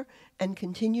 remember, and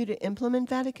continue to implement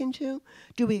Vatican II?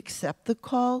 Do we accept the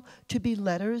call to be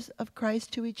letters of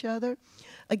Christ to each other?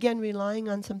 Again, relying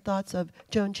on some thoughts of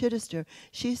Joan Chittister,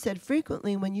 she said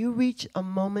frequently when you reach a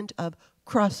moment of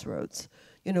crossroads,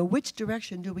 you know, which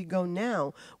direction do we go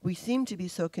now? We seem to be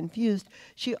so confused.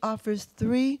 She offers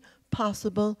 3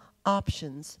 possible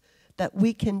options that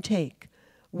we can take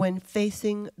when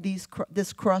facing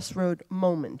this crossroad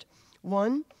moment.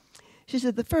 1, she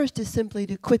said, the first is simply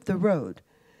to quit the road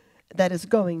that is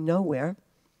going nowhere.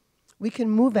 We can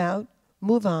move out,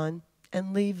 move on,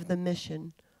 and leave the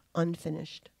mission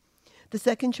unfinished. The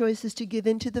second choice is to give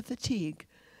in to the fatigue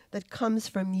that comes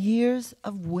from years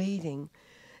of waiting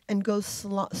and go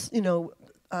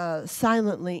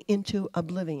silently into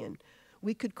oblivion.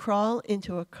 We could crawl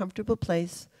into a comfortable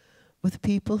place with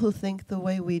people who think the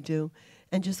way we do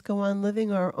and just go on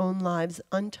living our own lives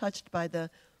untouched by the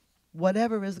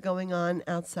whatever is going on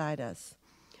outside us.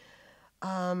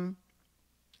 The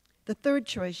third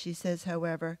choice, she says,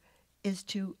 however, is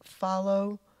to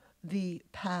follow the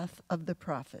path of the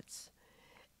prophets.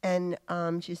 And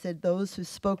she said, those who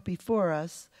spoke before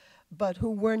us, but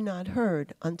who were not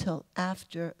heard until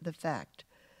after the fact.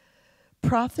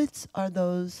 Prophets are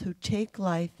those who take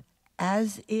life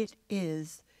as it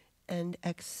is and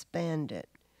expand it.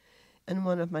 And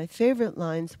one of my favorite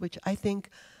lines, which I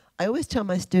always tell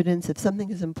my students, if something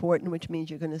is important, which means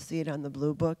you're going to see it on the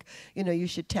blue book, you know, you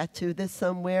should tattoo this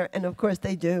somewhere. And of course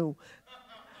they do.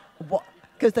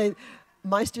 Because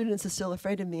my students are still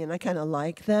afraid of me, and I kind of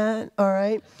like that, all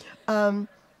right?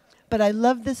 But I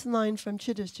love this line from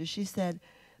Chittister. She said,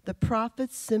 the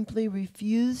prophets simply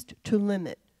refused to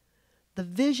limit the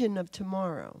vision of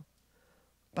tomorrow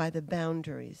by the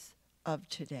boundaries of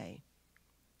today.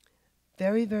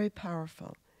 Very, very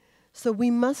powerful. So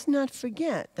we must not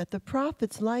forget that the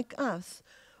prophets, like us,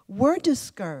 were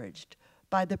discouraged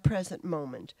by the present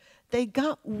moment. They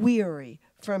got weary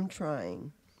from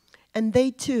trying. And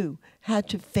they, too, had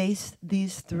to face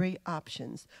these 3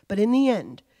 options. But in the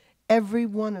end, every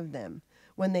one of them,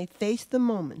 when they faced the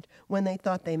moment, when they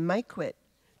thought they might quit,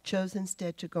 chose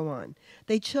instead to go on.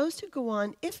 They chose to go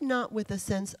on, if not with a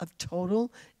sense of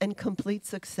total and complete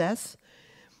success,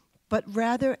 but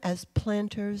rather as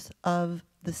planters of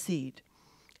the seed,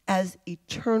 as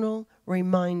eternal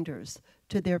reminders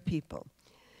to their people.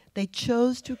 They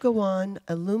chose to go on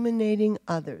illuminating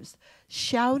others,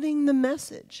 shouting the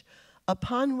message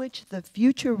upon which the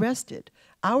future rested.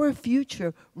 Our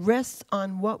future rests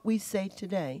on what we say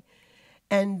today,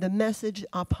 and the message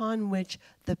upon which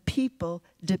the people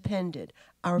depended.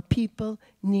 Our people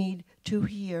need to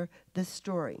hear this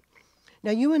story.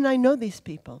 Now, you and I know these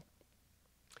people.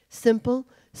 Simple,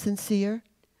 sincere,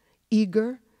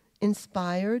 eager,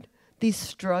 inspired, these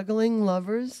struggling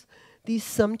lovers, these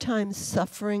sometimes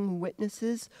suffering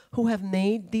witnesses who have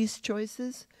made these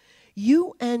choices.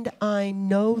 You and I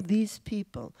know these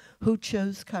people who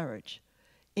chose courage.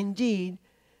 Indeed,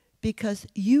 because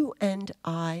you and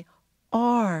I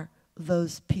are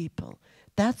those people.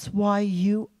 That's why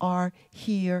you are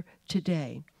here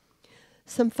today.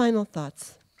 Some final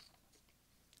thoughts.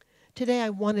 Today I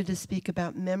wanted to speak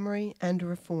about memory and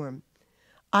reform.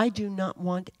 I do not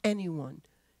want anyone,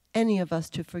 any of us,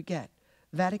 to forget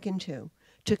Vatican II,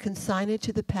 to consign it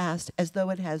to the past as though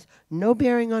it has no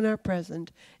bearing on our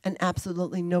present and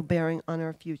absolutely no bearing on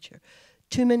our future.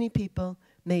 Too many people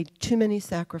made too many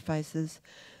sacrifices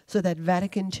so that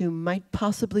Vatican II might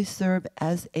possibly serve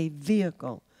as a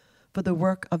vehicle for the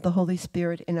work of the Holy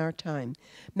Spirit in our time.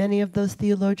 Many of those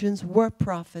theologians were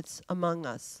prophets among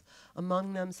us.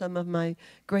 Among them, some of my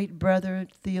great brother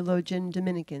theologian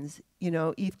Dominicans,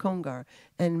 Yves Congar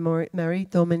and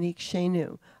Marie-Dominique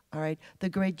Chenu, all right, the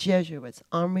great Jesuits,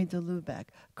 Henri de Lubac,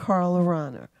 Karl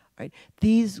Rahner, right?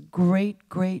 These great,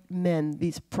 great men,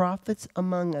 these prophets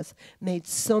among us, made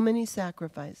so many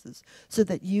sacrifices so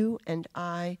that you and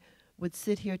I would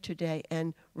sit here today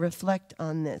and reflect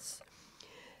on this.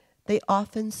 They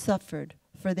often suffered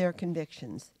for their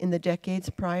convictions. In the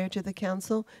decades prior to the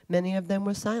council, many of them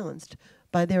were silenced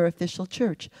by their official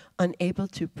church, unable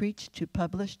to preach, to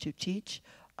publish, to teach,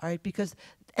 all right,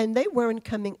 and they weren't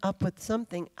coming up with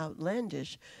something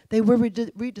outlandish. They were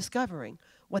rediscovering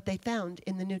what they found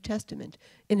in the New Testament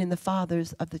and in the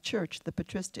fathers of the church, the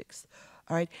patristics,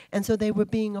 all right? And so they were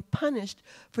being punished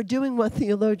for doing what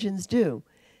theologians do,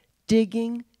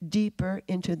 digging deeper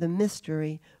into the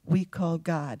mystery we call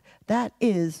God. That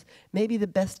is maybe the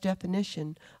best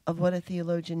definition of what a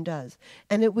theologian does.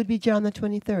 And it would be John the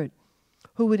 23rd,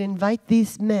 who would invite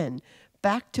these men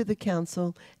back to the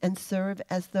council and serve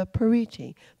as the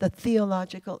periti, the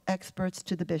theological experts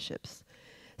to the bishops.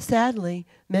 Sadly,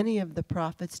 many of the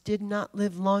prophets did not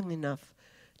live long enough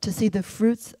to see the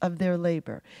fruits of their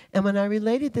labor. And when I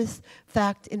related this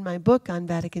fact in my book on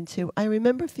Vatican II, I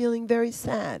remember feeling very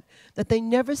sad that they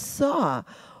never saw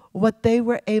what they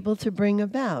were able to bring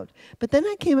about. But then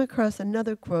I came across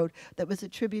another quote that was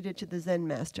attributed to the Zen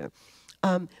master.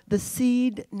 The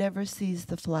seed never sees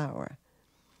the flower.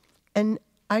 And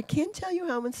I can't tell you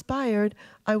how inspired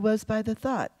I was by the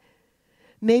thought.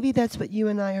 Maybe that's what you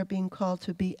and I are being called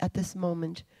to be at this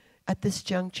moment, at this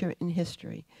juncture in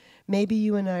history. Maybe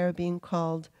you and I are being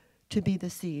called to be the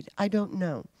seed. I don't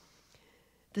know.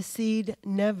 The seed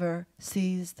never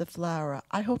sees the flower.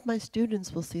 I hope my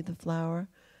students will see the flower.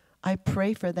 I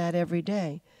pray for that every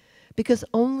day. Because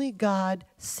only God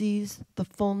sees the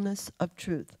fullness of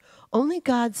truth. Only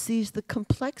God sees the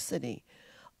complexity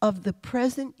of the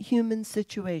present human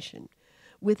situation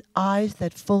with eyes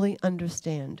that fully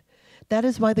understand. That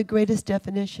is why the greatest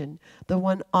definition, the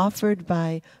one offered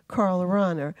by Karl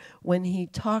Rahner when he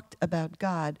talked about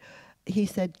God, he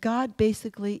said, God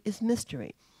basically is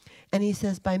mystery. And he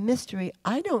says, by mystery,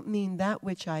 I don't mean that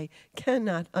which I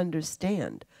cannot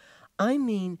understand. I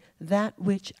mean that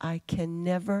which I can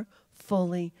never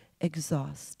fully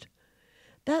exhaust.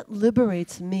 That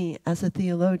liberates me as a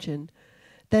theologian.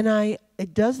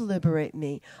 It does liberate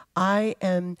me. I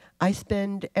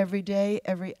spend every day,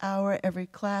 every hour, every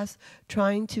class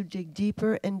trying to dig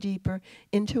deeper and deeper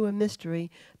into a mystery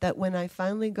that when I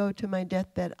finally go to my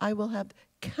deathbed, I will have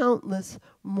countless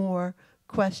more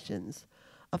questions.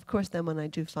 Of course, then when I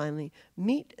do finally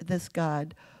meet this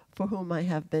God for whom I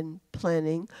have been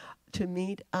planning to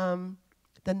meet, then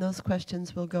those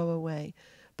questions will go away.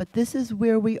 But this is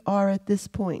where we are at this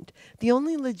point. The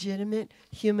only legitimate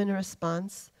human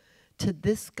response to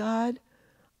this God,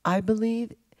 I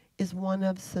believe, is one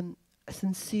of some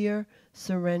sincere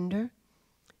surrender,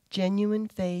 genuine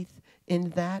faith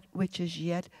in that which is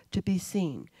yet to be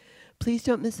seen. Please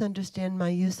don't misunderstand my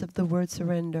use of the word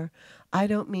surrender. I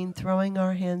don't mean throwing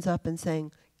our hands up and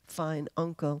saying, fine,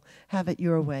 uncle, have it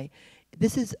your way.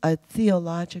 This is a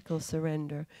theological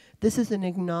surrender. This is an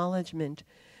acknowledgement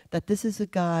that this is a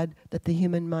God that the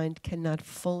human mind cannot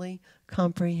fully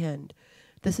comprehend.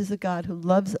 This is a God who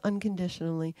loves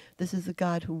unconditionally. This is a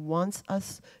God who wants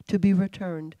us to be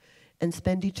returned and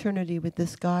spend eternity with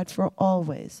this God for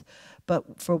always.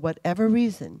 But for whatever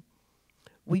reason,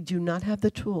 we do not have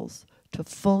the tools to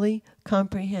fully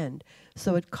comprehend.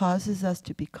 So it causes us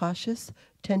to be cautious,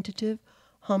 tentative,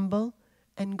 humble,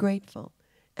 and grateful,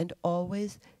 and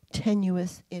always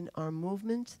tenuous in our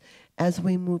movements as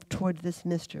we move toward this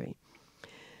mystery.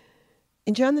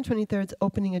 In John the 23rd's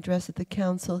opening address at the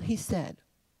council, he said,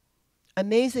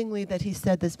 amazingly that he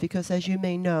said this because, as you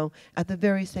may know, at the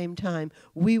very same time,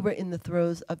 we were in the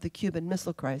throes of the Cuban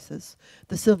Missile Crisis.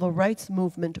 The civil rights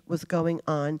movement was going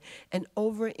on, and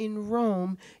over in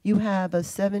Rome, you have a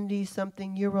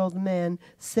 70-something-year-old man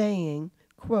saying,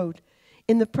 quote,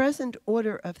 In the present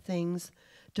order of things,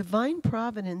 divine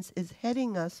providence is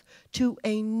heading us to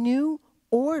a new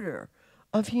order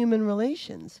of human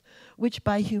relations, which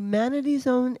by humanity's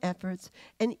own efforts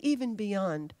and even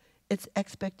beyond its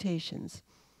expectations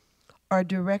are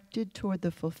directed toward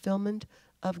the fulfillment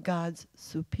of God's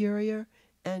superior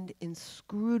and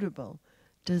inscrutable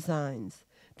designs.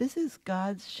 This is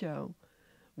God's show.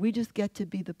 We just get to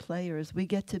be the players. We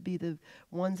get to be the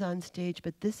ones on stage,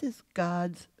 but this is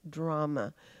God's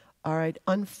drama, all right,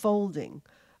 unfolding,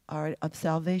 all right, of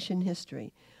salvation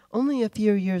history. Only a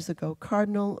few years ago,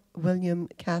 Cardinal William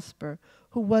Casper,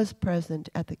 who was present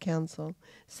at the council,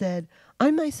 said,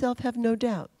 "I myself have no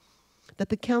doubt that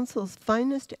the council's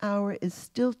finest hour is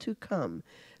still to come,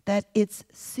 that its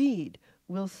seed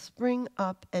will spring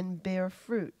up and bear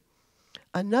fruit."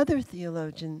 Another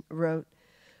theologian wrote,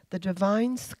 "The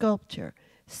divine sculptor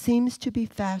seems to be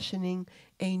fashioning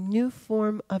a new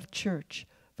form of church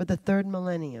for the third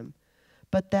millennium,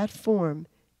 but that form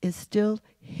is still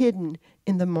hidden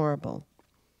in the marble."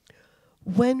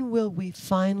 When will we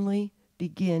finally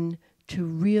begin to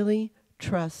really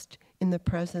trust in the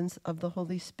presence of the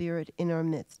Holy Spirit in our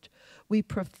midst? We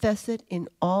profess it in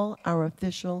all our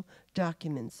official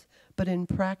documents, but in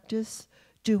practice,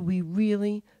 do we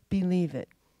really believe it?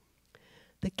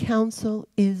 The council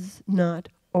is not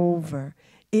over.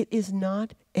 It is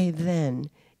not a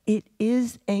then. It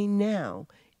is a now,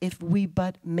 if we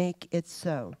but make it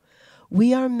so.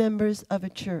 We are members of a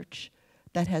church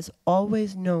that has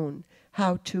always known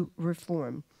how to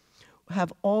reform,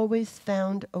 have always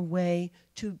found a way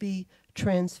to be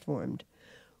transformed.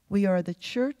 We are the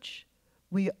church.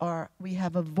 We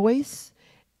have a voice.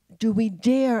 Do we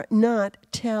dare not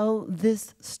tell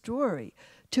this story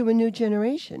to a new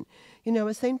generation? You know,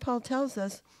 as St. Paul tells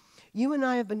us, you and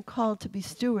I have been called to be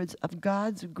stewards of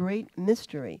God's great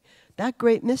mystery. That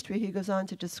great mystery, he goes on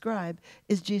to describe,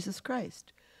 is Jesus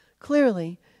Christ.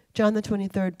 Clearly, John the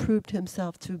 23rd proved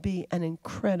himself to be an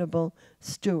incredible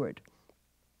steward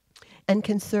and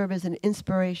can serve as an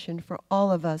inspiration for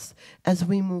all of us as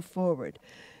we move forward.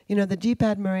 You know, the deep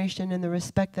admiration and the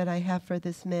respect that I have for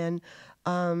this man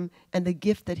and the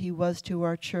gift that he was to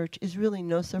our church is really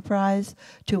no surprise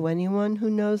to anyone who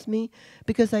knows me,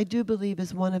 because I do believe,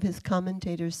 as one of his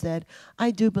commentators said,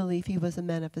 I do believe he was a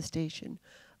manifestation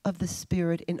of the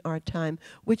Spirit in our time,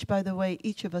 which, by the way,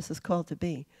 each of us is called to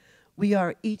be. We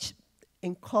are each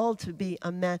called to be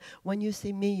a man. When you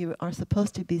see me, you are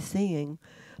supposed to be seeing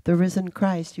the risen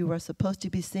Christ. You are supposed to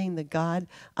be seeing the God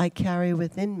I carry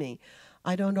within me.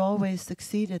 I don't always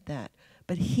succeed at that,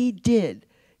 but he did.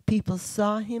 People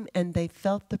saw him and they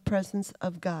felt the presence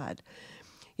of God.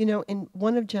 You know, in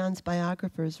one of John's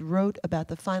biographers wrote about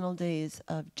the final days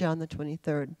of John the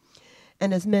 23rd.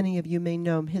 And as many of you may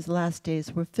know, his last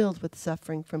days were filled with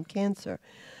suffering from cancer.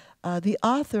 The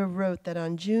author wrote that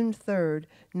on June 3rd,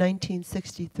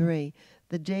 1963,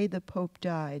 the day the Pope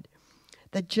died,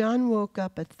 that John woke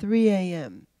up at 3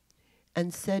 a.m.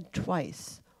 and said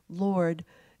twice, "Lord,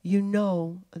 you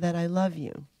know that I love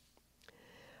you."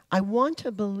 I want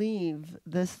to believe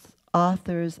this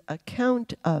author's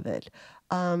account of it,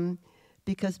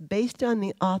 because based on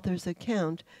the author's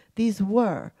account, these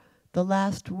were the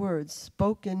last words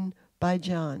spoken by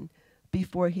John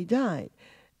before he died.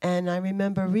 And I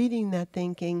remember reading that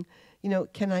thinking, you know,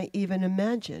 can I even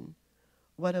imagine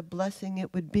what a blessing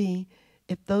it would be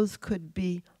if those could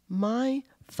be my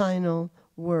final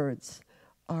words,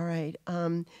 all right,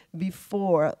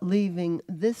 before leaving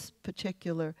this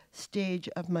particular stage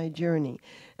of my journey.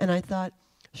 And I thought,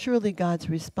 surely God's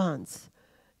response,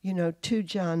 you know, to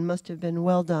John must have been,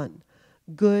 "Well done,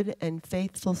 good and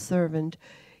faithful servant.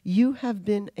 You have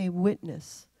been a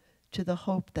witness to the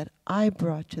hope that I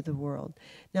brought to the world."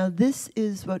 Now, this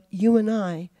is what you and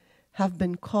I have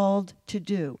been called to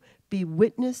do, be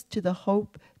witness to the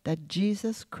hope that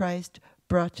Jesus Christ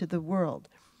brought to the world.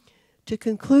 To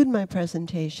conclude my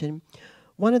presentation,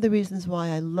 one of the reasons why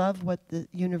I love what the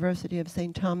University of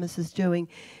St. Thomas is doing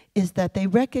is that they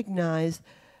recognize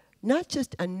not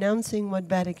just announcing what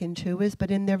Vatican II is, but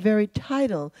in their very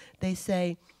title, they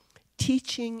say,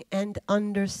 teaching and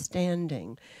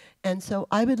understanding. And so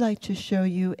I would like to show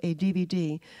you a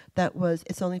DVD that was,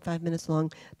 it's only 5 minutes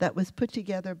long, that was put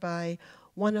together by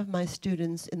one of my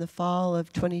students in the fall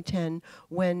of 2010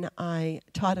 when I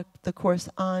taught the course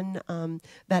on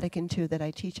Vatican II that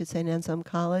I teach at St. Anselm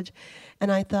College.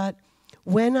 And I thought,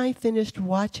 when I finished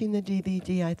watching the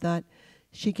DVD, I thought,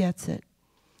 she gets it.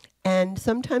 And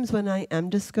sometimes when I am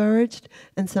discouraged,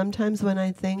 and sometimes when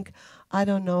I think, I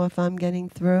don't know if I'm getting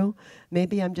through,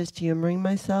 maybe I'm just humoring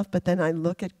myself, but then I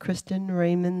look at Kristen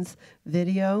Raymond's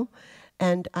video,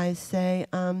 and I say,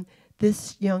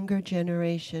 this younger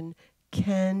generation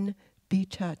can be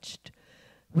touched.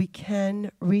 We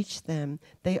can reach them.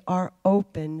 They are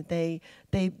open. They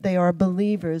are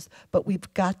believers, but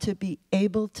we've got to be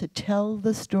able to tell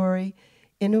the story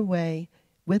in a way,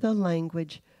 with a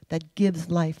language that gives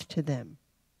life to them.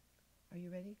 Are you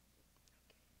ready?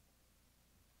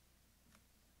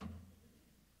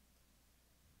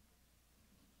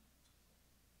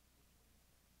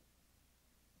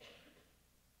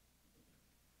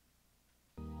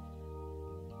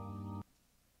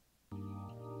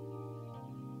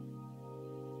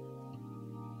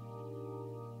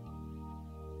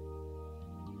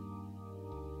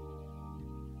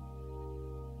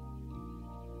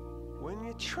 When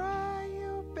you try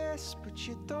your best but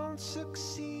you don't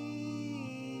succeed,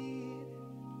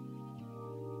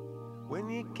 when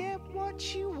you get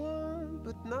what you want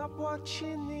but not what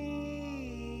you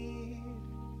need,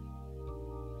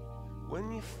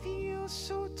 when you feel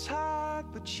so tired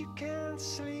but you can't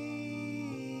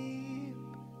sleep,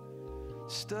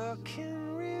 stuck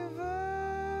in reverse,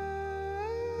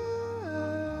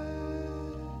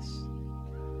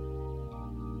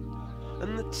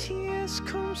 and the tears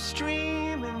come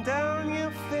streaming down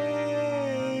your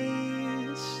face,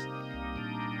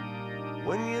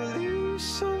 when you lose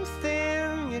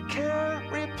something you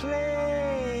can't replace,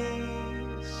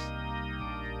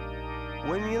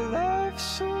 when you love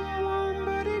someone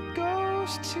but it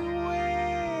goes to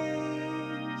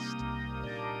waste,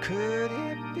 could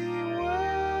it be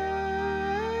worse?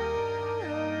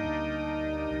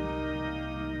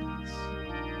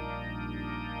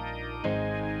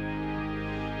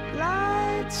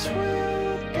 Lights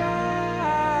will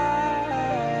guide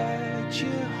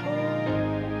you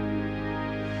home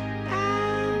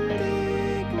and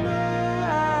ignite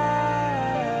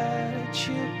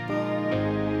your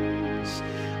bones,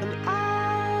 and I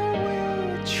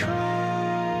will try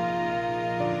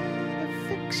to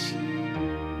fix you.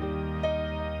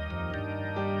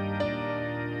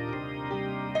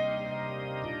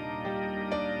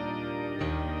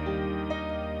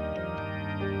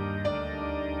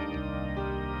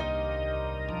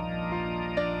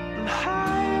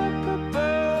 High up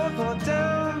above or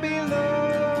down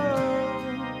below,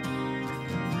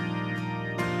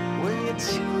 when you're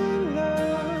too in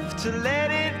love to let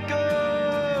it go,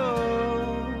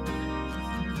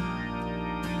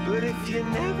 but if you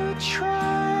never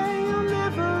try you'll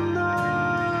never know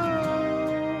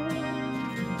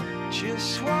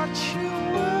just what you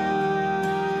were.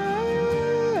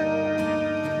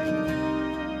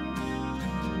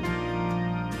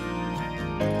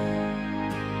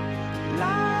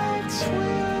 Lights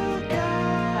will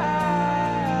guide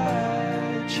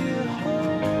you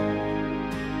home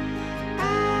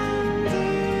and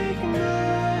ignite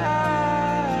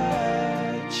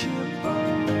your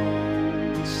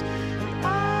bones, and I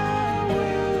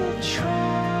will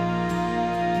try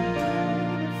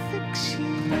to fix you.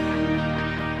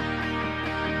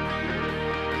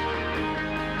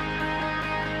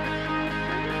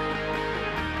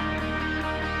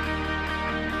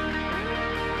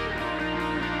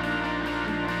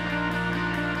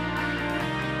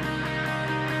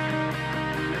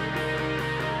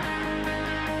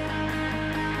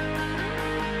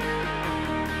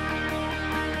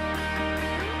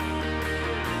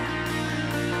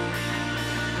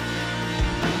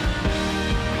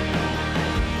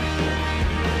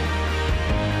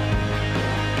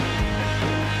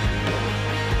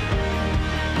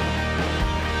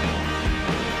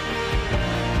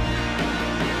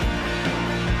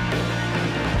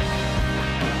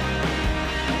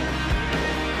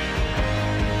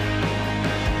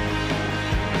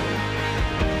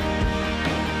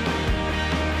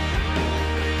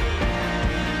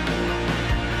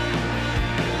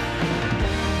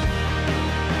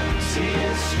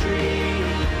 Tears stream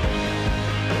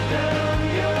down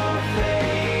your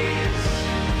face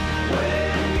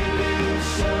when you lose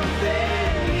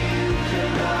something you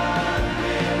cannot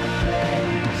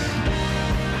replace.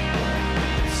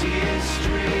 Tears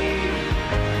stream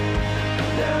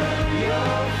down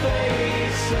your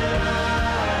face, and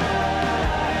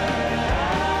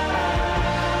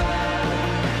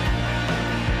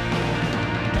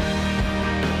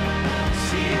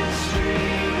tears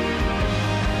stream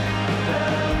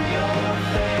down your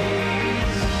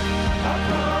face. I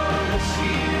promise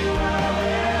you I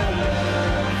will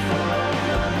learn from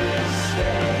your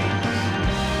mistakes.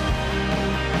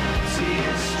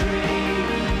 Tears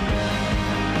stream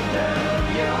down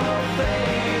your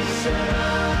face, and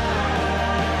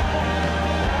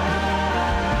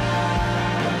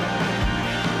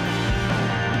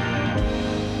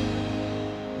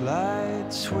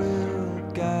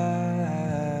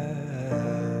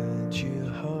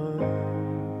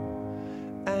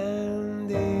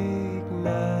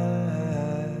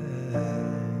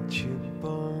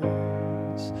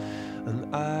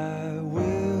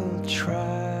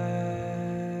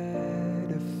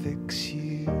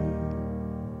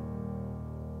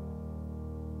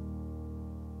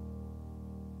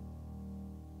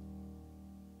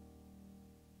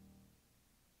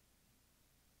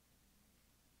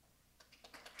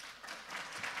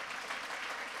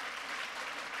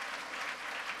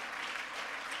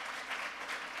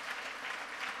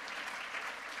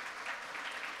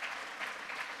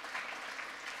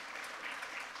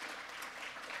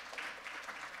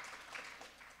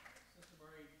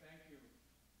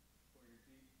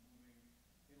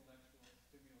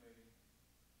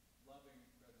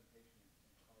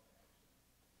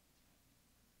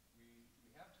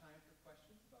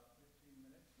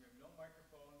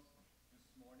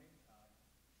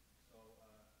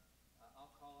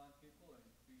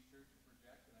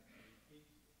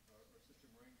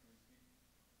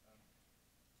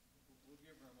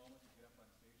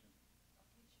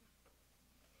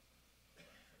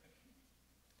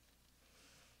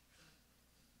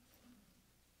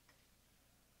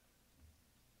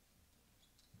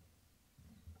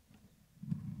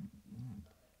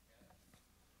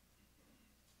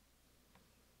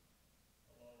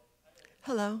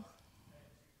Hello.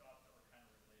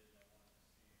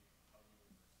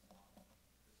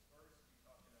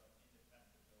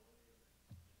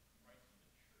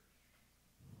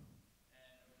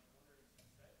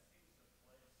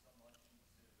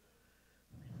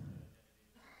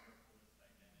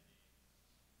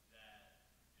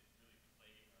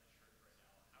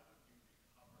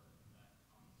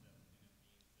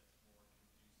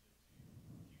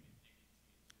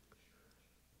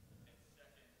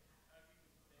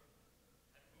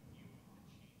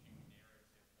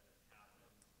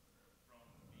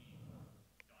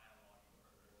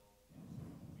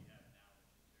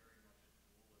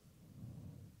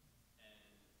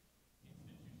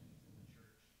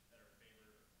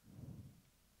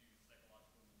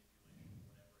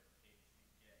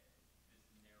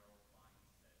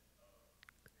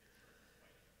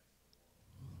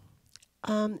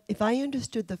 If I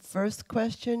understood the first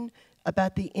question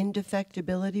about the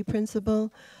indefectibility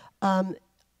principle, um,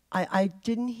 I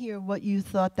didn't hear what you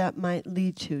thought that might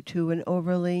lead to an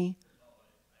overly...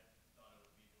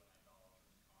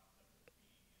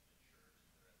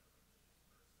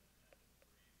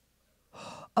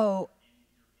 Oh,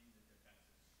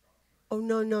 oh,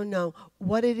 no, no, no.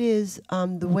 What it is,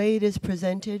 the way it is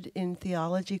presented in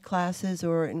theology classes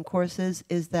or in courses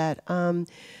is that,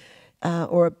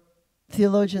 or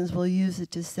theologians will use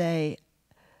it to say,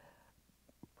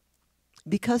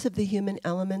 because of the human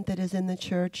element that is in the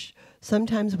church,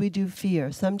 sometimes we do fear.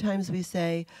 Sometimes we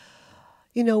say,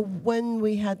 you know, when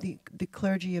we had the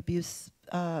clergy abuse,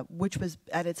 which was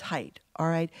at its height, all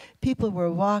right, people were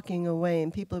walking away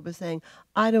and people were saying,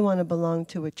 I don't want to belong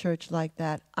to a church like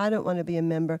that. I don't want to be a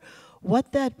member.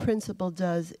 What that principle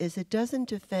does is it doesn't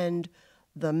defend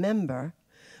the member,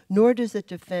 nor does it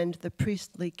defend the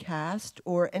priestly caste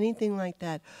or anything like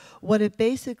that. What it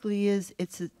basically is,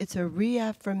 it's a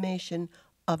reaffirmation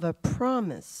of a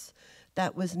promise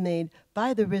that was made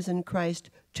by the risen Christ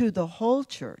to the whole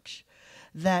church.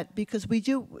 That because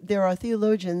there are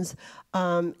theologians,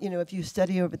 you know, if you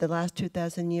study over the last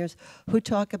 2,000 years, who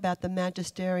talk about the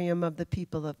magisterium of the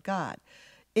people of God.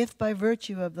 If by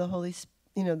virtue of the Holy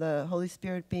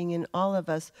Spirit being in all of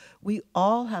us, we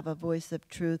all have a voice of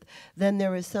truth, then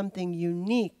there is something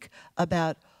unique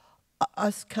about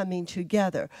us coming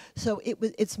together. So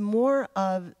it's more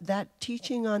of that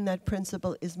teaching on that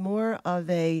principle is more of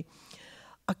a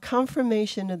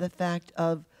confirmation of the fact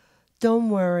of, don't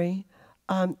worry,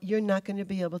 you're not going to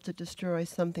be able to destroy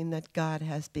something that God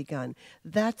has begun.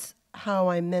 That's how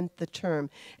I meant the term.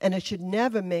 And it should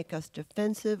never make us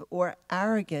defensive or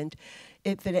arrogant.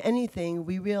 If at anything,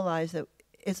 we realize that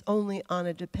it's only on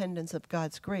a dependence of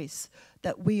God's grace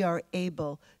that we are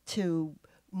able to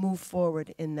move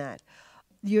forward in that.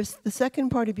 The second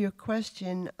part of your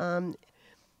question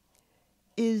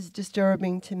is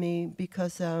disturbing to me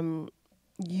because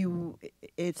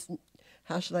it's,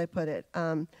 how should I put it?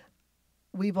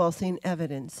 We've all seen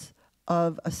evidence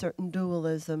of a certain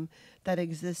dualism that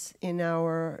exists in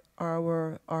our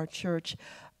church.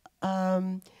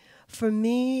 For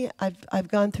me, I've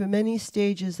gone through many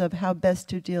stages of how best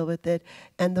to deal with it,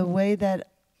 and the way that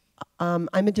I'm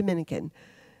a Dominican,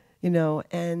 you know,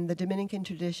 and the Dominican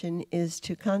tradition is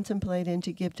to contemplate and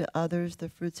to give to others the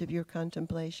fruits of your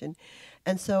contemplation,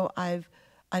 and so I've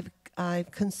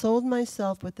consoled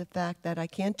myself with the fact that I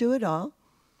can't do it all.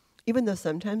 Even though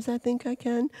sometimes I think I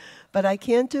can, but I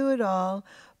can't do it all.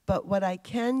 But what I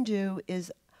can do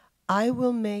is I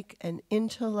will make an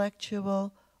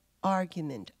intellectual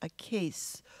argument, a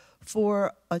case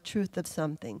for a truth of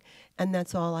something, and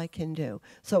that's all I can do.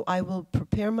 So I will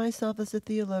prepare myself as a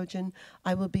theologian.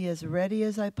 I will be as ready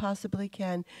as I possibly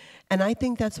can, and I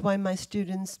think that's why my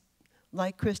students,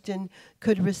 like Kristen,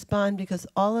 could respond, because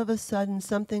all of a sudden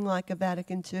something like a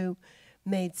Vatican II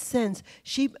made sense.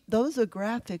 Those are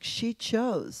graphics she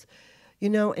chose, you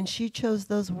know, and she chose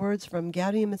those words from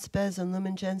Gaudium et Spes and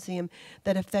Lumen Gentium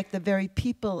that affect the very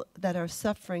people that are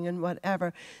suffering and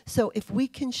whatever. So if we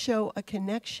can show a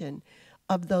connection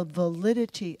of the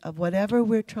validity of whatever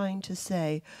we're trying to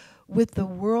say with the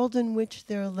world in which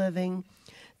they're living,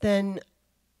 then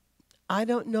I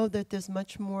don't know that there's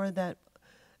much more that,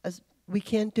 as we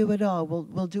can't do it all.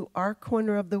 We'll do our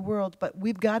corner of the world, but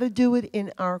we've got to do it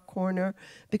in our corner,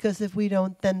 because if we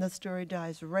don't, then the story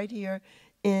dies right here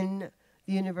in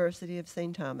the University of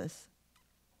St. Thomas.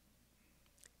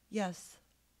 Yes?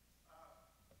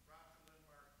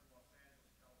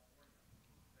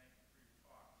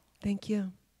 Thank you. In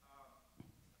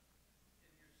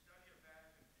your study of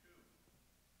Vatican II,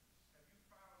 have you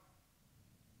found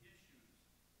issues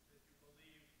that you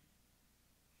believe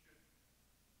should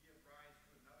give rise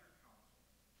to another council?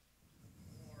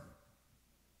 Or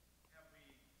have we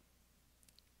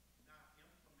not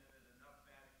implemented enough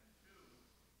Vatican II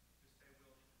to say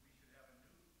we should have a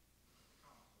new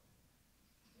council?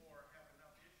 Or have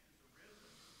enough issues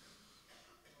arisen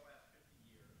in the last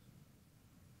 50 years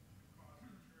to cause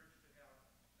the church to have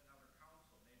another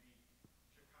council, maybe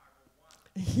Chicago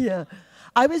 1? Yeah.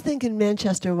 I was thinking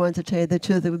Manchester 1, to tell you the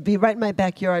truth. It would be right in my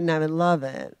backyard, and I would love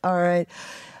it. All right.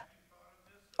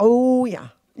 Oh, yeah.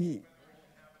 You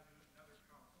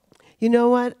know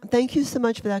what? Thank you so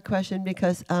much for that question,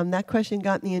 because that question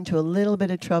got me into a little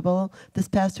bit of trouble this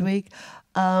past week.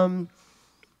 I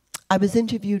was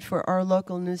interviewed for our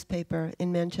local newspaper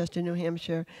in Manchester, New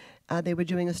Hampshire. They were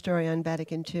doing a story on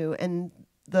Vatican II, and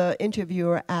the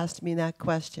interviewer asked me that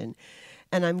question.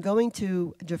 And I'm going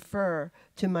to defer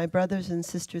to my brothers and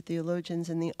sister theologians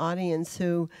in the audience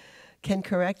who can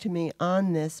correct me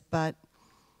on this, but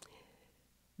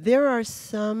there are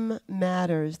some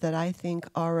matters that I think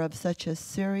are of such a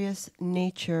serious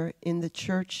nature in the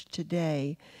church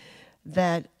today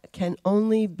that can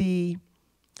only be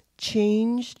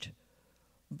changed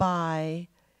by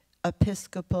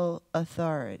episcopal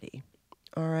authority,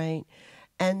 all right?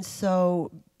 And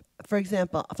so, for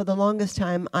example, for the longest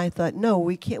time, I thought, no,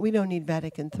 we don't need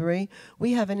Vatican III.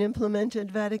 We haven't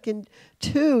implemented Vatican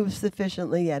II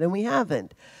sufficiently yet, and we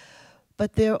haven't.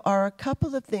 But there are a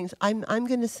couple of things. I'm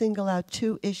going to single out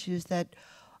two issues that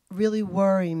really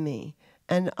worry me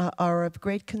and are of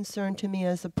great concern to me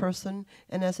as a person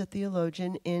and as a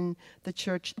theologian in the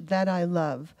church that I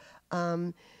love.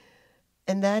 And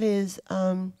that is,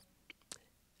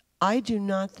 I do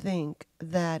not think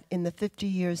that in the 50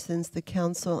 years since the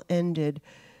council ended,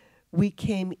 we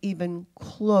came even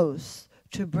close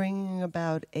to bringing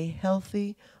about a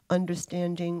healthy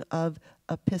understanding of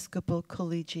episcopal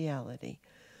collegiality,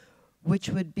 which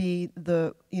would be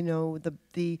the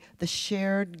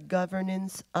shared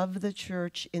governance of the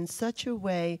church in such a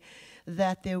way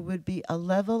that there would be a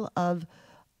level of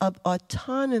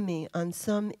autonomy on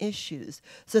some issues,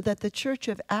 so that the Church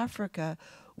of Africa,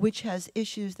 which has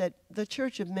issues that the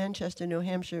Church of Manchester, New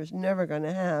Hampshire is never going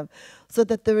to have, so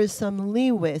that there is some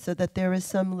leeway, so that there is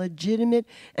some legitimate,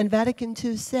 and Vatican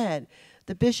II said,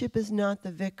 the bishop is not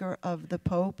the vicar of the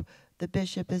Pope, the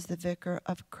bishop is the vicar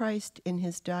of Christ in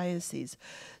his diocese.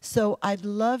 So I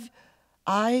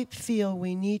feel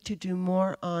we need to do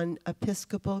more on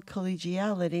episcopal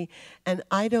collegiality, and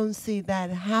I don't see that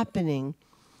happening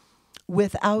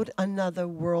without another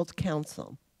World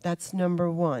Council. That's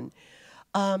number one.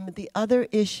 The other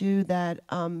issue that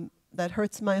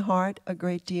hurts my heart a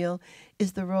great deal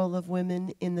is the role of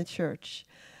women in the church.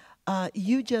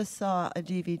 You just saw a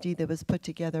DVD that was put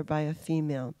together by a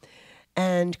female.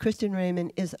 And Kristen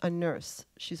Raymond is a nurse.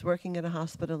 She's working at a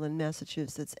hospital in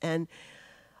Massachusetts. And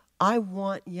I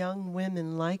want young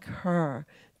women like her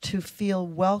to feel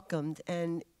welcomed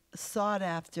and sought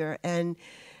after and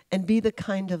be the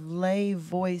kind of lay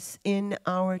voice in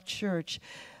our church.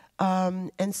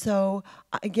 And so,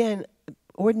 again,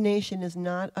 ordination is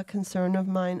not a concern of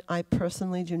mine. I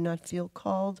personally do not feel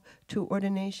called to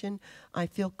ordination. I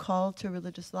feel called to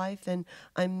religious life, and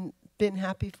I've been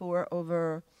happy for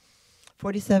over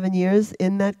 47 years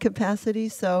in that capacity,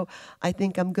 so I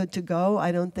think I'm good to go.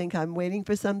 I don't think I'm waiting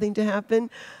for something to happen.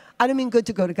 I don't mean good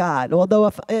to go to God, although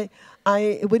if it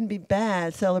wouldn't be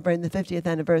bad celebrating the 50th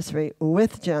anniversary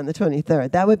with John the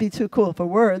 23rd. That would be too cool for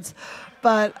words.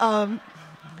 But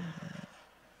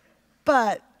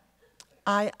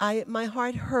my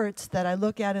heart hurts that I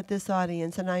look out at this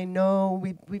audience, and I know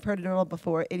we've heard it all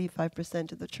before.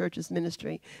 85% of the church's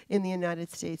ministry in the United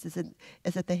States is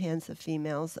at the hands of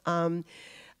females.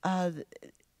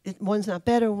 One's not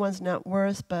better, one's not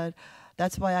worse, but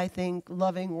that's why I think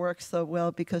loving works so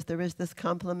well, because there is this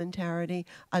complementarity.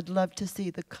 I'd love to see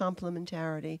the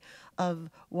complementarity of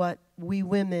what we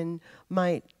women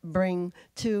might bring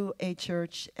to a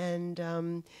church and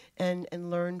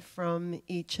learn from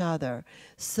each other.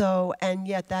 So, and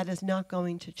yet that is not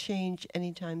going to change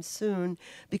anytime soon,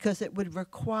 because it would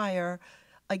require,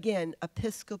 again,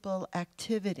 episcopal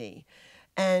activity.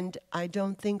 And I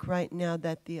don't think right now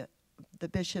that the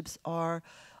bishops are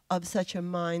of such a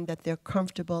mind that they're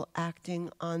comfortable acting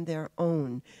on their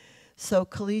own. So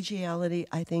collegiality,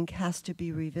 I think, has to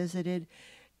be revisited.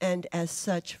 And as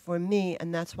such, for me,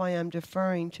 and that's why I'm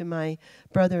deferring to my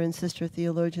brother and sister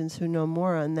theologians who know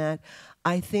more on that,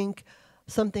 I think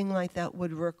something like that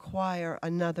would require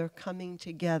another coming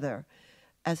together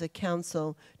as a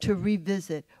council to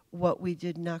revisit what we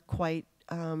did not quite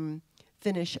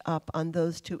finish up on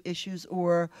those two issues,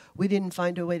 or we didn't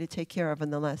find a way to take care of in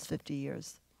the last 50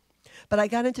 years. But I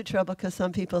got into trouble because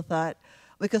some people thought,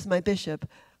 because my bishop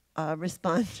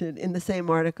responded in the same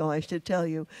article, I should tell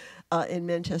you, in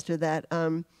Manchester, that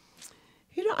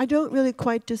I don't really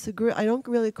quite disagree. I don't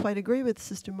really quite agree with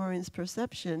Sister Maureen's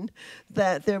perception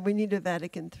that we need a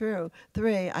Vatican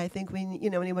III. I think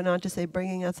and he went on to say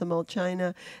bringing out some old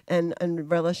china and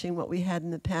relishing what we had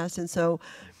in the past. And so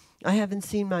I haven't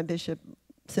seen my bishop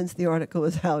since the article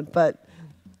was out, but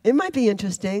it might be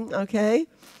interesting, okay?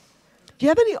 Do you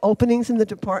have any openings in the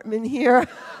department here?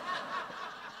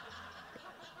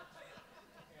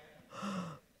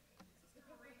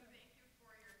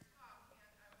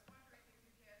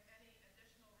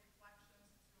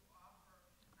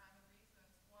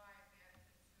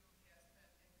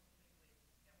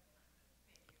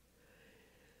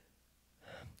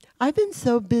 I've been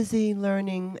so busy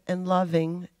learning and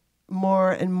loving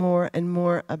more and more and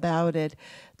more about it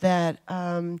that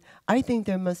I think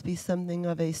there must be something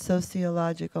of a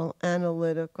sociological,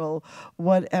 analytical,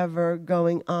 whatever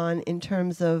going on in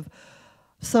terms of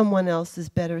someone else is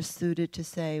better suited to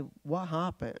say, what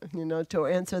happened, to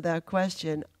answer that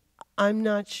question. I'm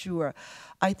not sure.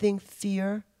 I think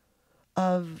fear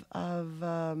of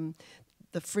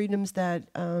the freedoms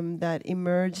that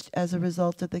emerged as a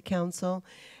result of the council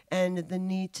and the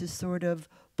need to sort of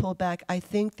pull back. I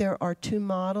think there are two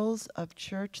models of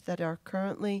church that are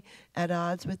currently at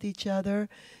odds with each other.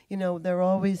 They're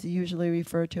always usually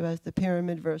referred to as the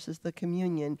pyramid versus the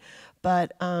communion.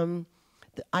 But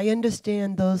I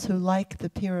understand those who like the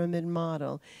pyramid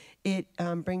model. It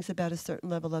brings about a certain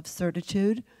level of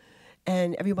certitude,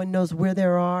 and everyone knows where they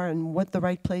are and what the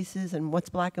right place is and what's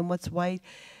black and what's white.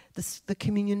 The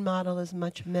communion model is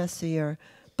much messier,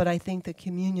 but I think the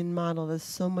communion model is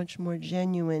so much more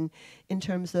genuine in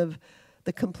terms of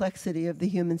the complexity of the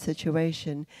human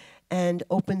situation and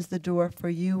opens the door for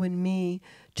you and me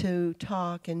to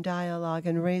talk and dialogue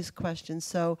and raise questions.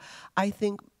 So I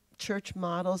think church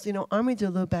models, Henri de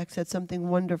Lubac said something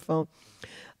wonderful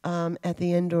at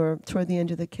the end or toward the end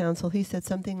of the council. He said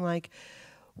something like,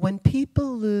 when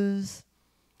people lose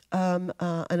an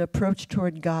approach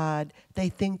toward God, they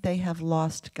think they have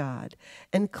lost God.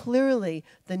 And clearly,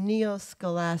 the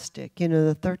neo-scholastic,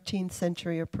 the 13th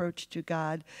century approach to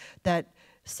God that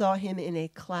saw him in a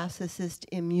classicist,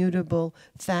 immutable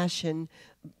fashion,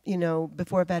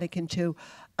 before Vatican II,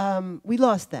 we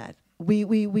lost that.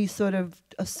 We sort of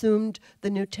assumed the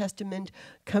New Testament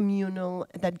communal,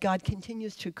 that God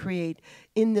continues to create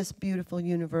in this beautiful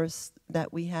universe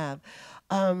that we have.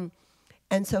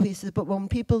 And so he says, but when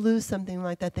people lose something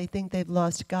like that, they think they've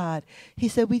lost God. He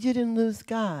said, we didn't lose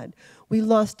God. We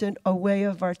lost a way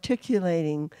of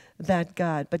articulating that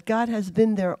God. But God has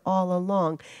been there all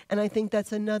along. And I think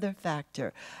that's another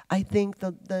factor. I think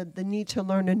the need to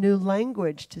learn a new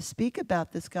language to speak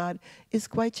about this God is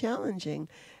quite challenging.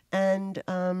 And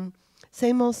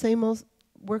same old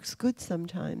works good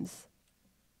sometimes.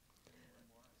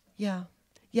 Yeah.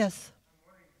 Yes.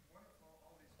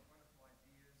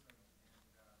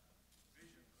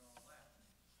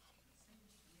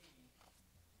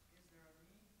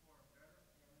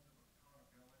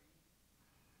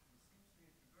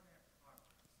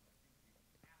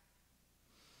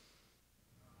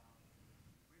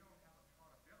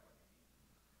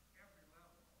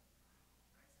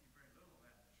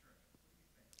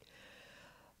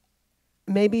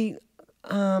 Maybe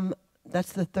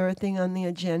that's the third thing on the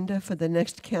agenda for the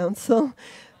next council,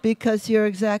 because you're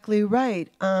exactly right.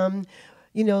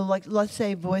 Like let's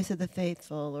say Voice of the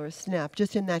Faithful or SNAP,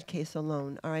 just in that case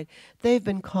alone, all right? They've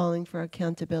been calling for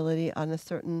accountability on a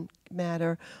certain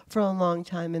matter for a long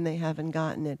time and they haven't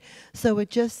gotten it. So it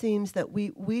just seems that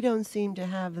we don't seem to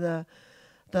have the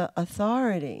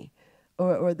authority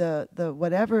or the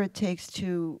whatever it takes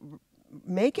to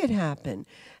make it happen.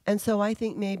 And so I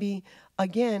think maybe,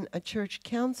 again, a church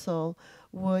council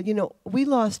would, we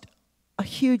lost a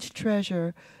huge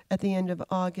treasure at the end of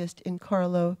August in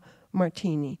Carlo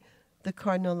Martini, the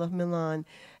Cardinal of Milan.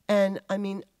 And I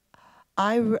mean,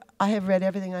 I have read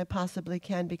everything I possibly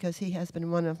can because he has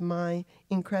been one of my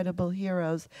incredible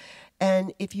heroes.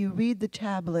 And if you read the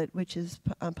tablet, which is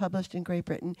published in Great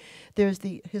Britain, there's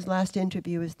his last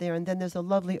interview is there, and then there's a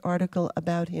lovely article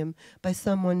about him by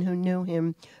someone who knew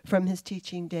him from his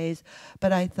teaching days.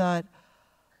 But I thought,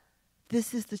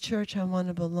 this is the church I want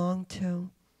to belong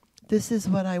to. This is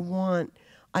what I want.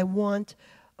 I want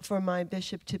for my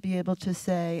bishop to be able to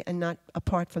say, and not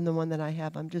apart from the one that I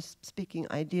have, I'm just speaking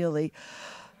ideally,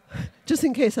 just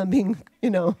in case I'm being,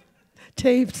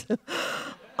 taped.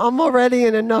 I'm already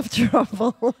in enough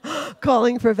trouble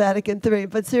calling for Vatican III.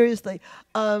 But seriously,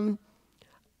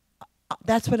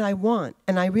 that's what I want.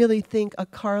 And I really think a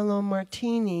Carlo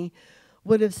Martini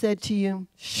would have said to you,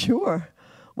 sure,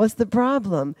 what's the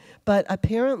problem? But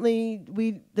apparently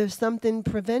there's something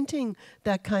preventing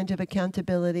that kind of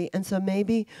accountability. And so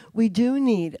maybe we do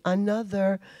need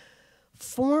another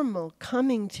formal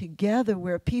coming together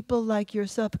where people like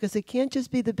yourself, because it can't just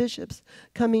be the bishops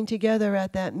coming together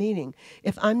at that meeting.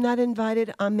 If I'm not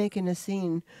invited, I'm making a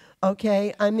scene,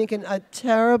 okay? I'm making a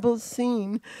terrible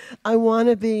scene. I want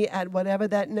to be at whatever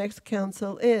that next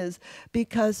council is,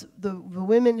 because the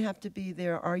women have to be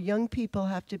there, our young people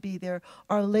have to be there,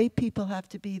 our lay people have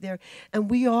to be there, and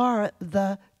we are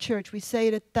the church. We say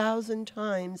it 1,000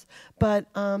 times, but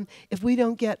if we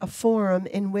don't get a forum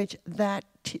in which that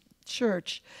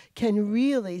church can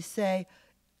really say,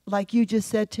 like you just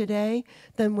said today,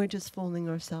 then we're just fooling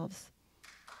ourselves.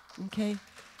 Okay?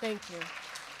 Thank you.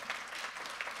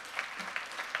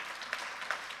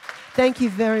 Thank you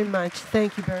very much.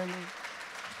 Thank you, Bernie.